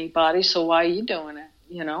shame anybody, so why are you doing it?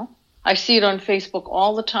 I see it on Facebook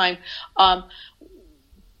all the time.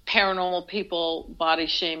 Paranormal people body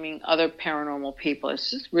shaming other paranormal people. It's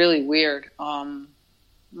just really weird.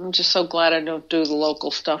 I'm just so glad I don't do the local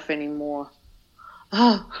stuff anymore.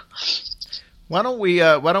 Why don't we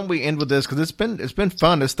end with this, because it's been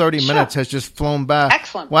fun. This 30 minutes has just flown by.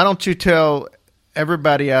 Excellent. Why don't you tell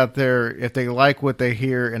everybody out there, if they like what they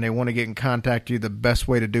hear and they want to get in contact with you, the best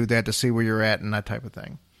way to do that, to see where you're at and that type of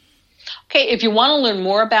thing? Okay, if you want to learn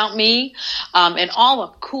more about me and all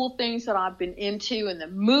the cool things that I've been into, and the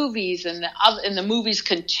movies and the movies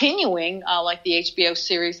continuing, like the HBO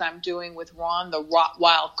series I'm doing with Ron, the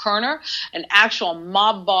Rottweil Kerner, an actual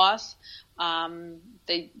mob boss.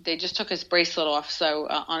 They just took his bracelet off, so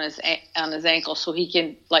on his ankle, so he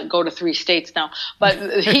can go to 3 states now.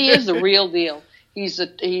 But he is the real deal. He's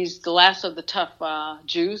the last of the tough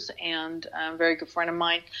Jews, and a very good friend of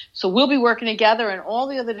mine. So we'll be working together in all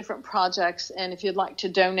the other different projects. And if you'd like to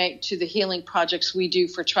donate to the healing projects we do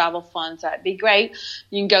for travel funds, that'd be great.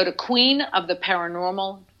 You can go to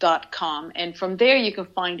queenoftheparanormal.com, and from there you can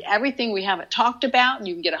find everything we haven't talked about, and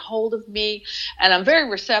you can get a hold of me. And I'm very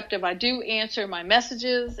receptive. I do answer my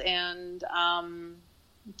messages and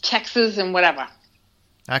texts and whatever.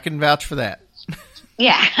 I can vouch for that.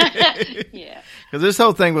 Yeah. Yeah. Because this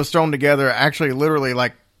whole thing was thrown together actually literally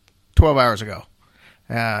like 12 hours ago.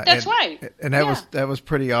 That's right. And that was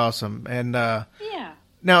pretty awesome. And yeah.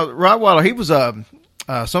 Now, Rottweiler, he was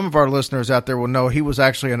some of our listeners out there will know he was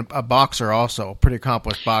actually a boxer also, a pretty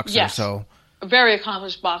accomplished boxer. Yes. So a very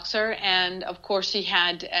accomplished boxer, and of course he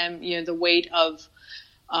had the weight of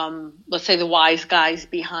let's say the wise guys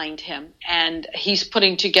behind him, and he's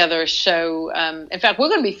putting together a show. In fact, we're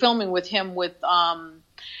going to be filming with him with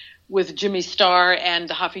Jimmy Starr and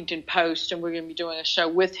the Huffington Post, and we're going to be doing a show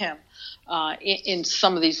with him in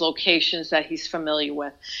some of these locations that he's familiar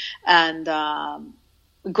with. And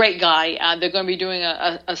great guy. They're going to be doing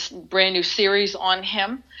a brand new series on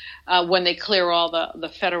him when they clear all the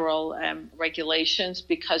federal regulations,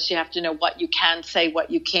 because you have to know what you can say, what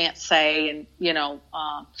you can't say, and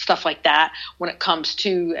stuff like that when it comes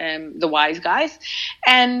to the wise guys.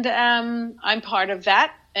 And I'm part of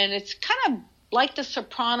that, and it's kind of like The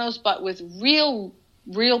Sopranos, but with real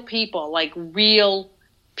people, like real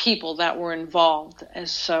people that were involved. And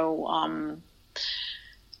so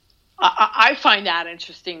I find that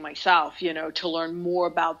interesting myself, to learn more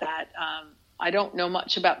about that. I don't know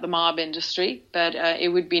much about the mob industry, but it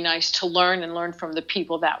would be nice to learn from the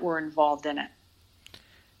people that were involved in it.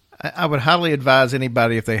 I would highly advise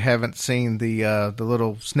anybody, if they haven't seen the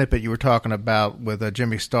little snippet you were talking about with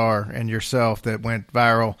Jimmy Starr and yourself that went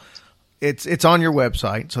viral. It's on your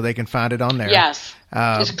website, so they can find it on there. Yes,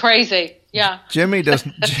 it's crazy. Yeah, Jimmy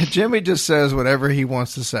just says whatever he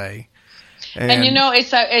wants to say, and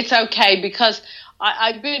it's okay, because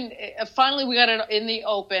I've been finally we got it in the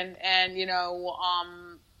open, and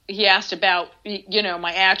he asked about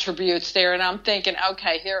my attributes there, and I'm thinking,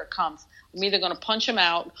 okay, here it comes. I'm either going to punch him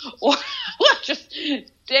out or just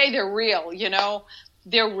they're real,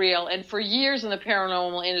 They're real. And for years in the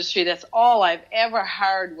paranormal industry, that's all I've ever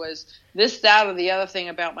heard was this, that, or the other thing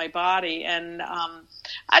about my body. And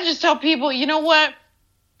I just tell people, you know what?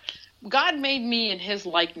 God made me in his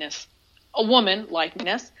likeness, a woman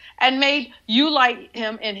likeness, and made you like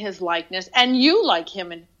him in his likeness, and you like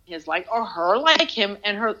him in his like, or her like him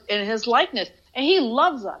and her in his likeness. And he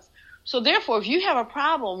loves us. So therefore, if you have a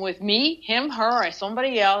problem with me, him, her, or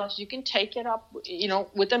somebody else, you can take it up,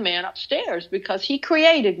 with the man upstairs, because he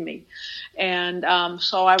created me. And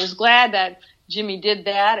so I was glad that Jimmy did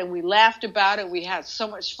that, and we laughed about it. We had so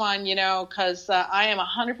much fun, because I am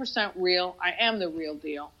 100% real. I am the real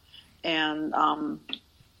deal. And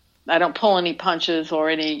I don't pull any punches or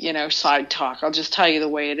any, side talk. I'll just tell you the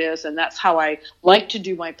way it is. And that's how I like to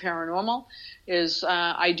do my paranormal, is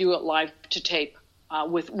I do it live to tape.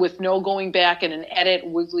 With no going back and an edit,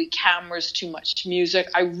 wiggly cameras, too much music.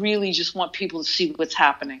 I really just want people to see what's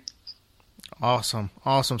happening. Awesome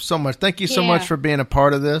so much. Thank you so much for being a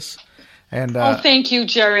part of this. And thank you,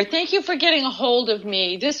 Jerry. Thank you for getting a hold of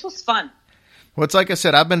me. This was fun. Well, it's like I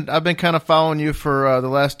said, I've been kind of following you for the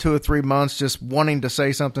last 2 or 3 months, just wanting to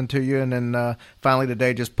say something to you, and then finally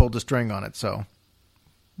today just pulled the string on it. So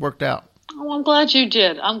worked out. Oh, I'm glad you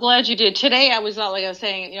did. Today I was out, like I was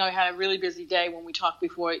saying, I had a really busy day when we talked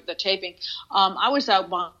before the taping. I was out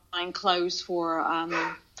buying clothes for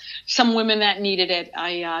some women that needed it.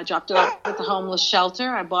 I dropped it off at the homeless shelter.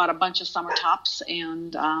 I bought a bunch of summer tops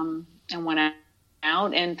and went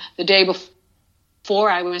out. And the day before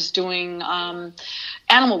I was doing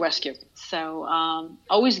animal rescue. So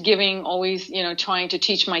always giving, always, trying to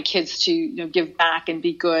teach my kids to give back and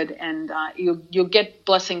be good, and you'll get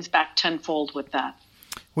blessings back tenfold with that.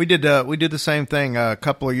 We did the same thing a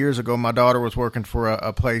couple of years ago. My daughter was working for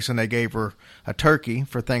a place, and they gave her a turkey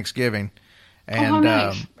for Thanksgiving. And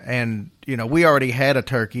nice. And we already had a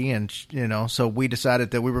turkey, and so we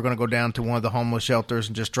decided that we were going to go down to one of the homeless shelters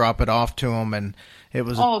and just drop it off to them. And it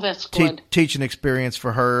was that's good. Teaching experience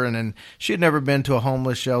for her, and then she had never been to a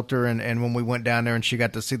homeless shelter. And when we went down there and she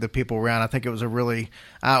got to see the people around, I think it was a really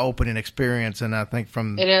eye-opening experience. And I think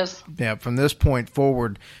from this point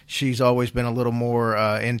forward, she's always been a little more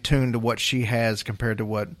in tune to what she has compared to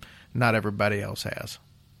what not everybody else has.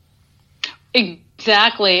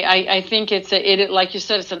 Exactly. I think it's like you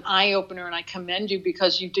said, it's an eye opener, and I commend you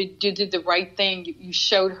because you did the right thing. You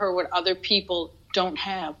showed her what other people don't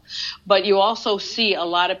have. But you also see a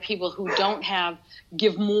lot of people who don't have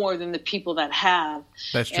give more than the people that have.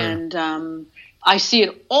 That's true. And I see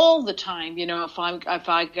it all the time. You know, if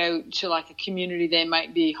I go to like a community, they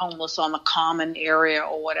might be homeless on the common area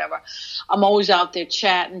or whatever. I'm always out there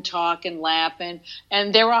chatting, talking, laughing,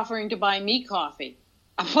 and they're offering to buy me coffee.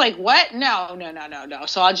 I'm like, what? No.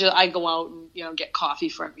 So I go out and, you know, get coffee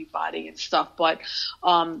for everybody and stuff. But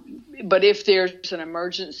if there's an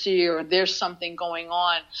emergency or there's something going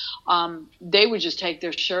on, they would just take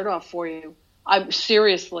their shirt off for you.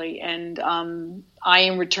 Seriously. And I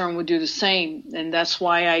in return would do the same. And that's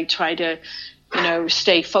why I try to, you know,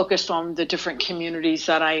 stay focused on the different communities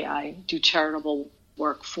that I do charitable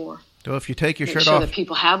work for. Well, if you take your shirt off, off, that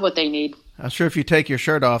people have what they need. I'm sure if you take your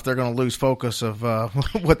shirt off, they're going to lose focus of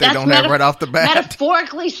what they don't have right off the bat.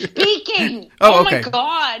 Metaphorically speaking. Oh, okay. My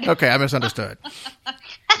God. Okay, I misunderstood.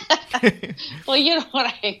 Well, you know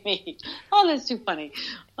what I mean. Oh, that's too funny.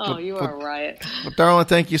 Oh, you are a riot. Well, darling,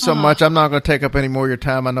 thank you so much. I'm not going to take up any more of your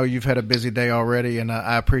time. I know you've had a busy day already, and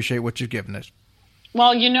I appreciate what you've given us.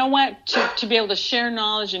 Well, you know what? To be able to share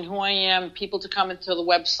knowledge and who I am, people to come into the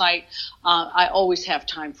website, I always have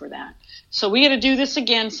time for that. So we got to do this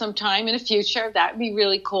again sometime in the future. That would be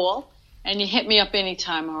really cool. And you hit me up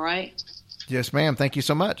anytime, all right? Yes, ma'am. Thank you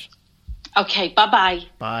so much. Okay, bye-bye.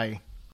 Bye.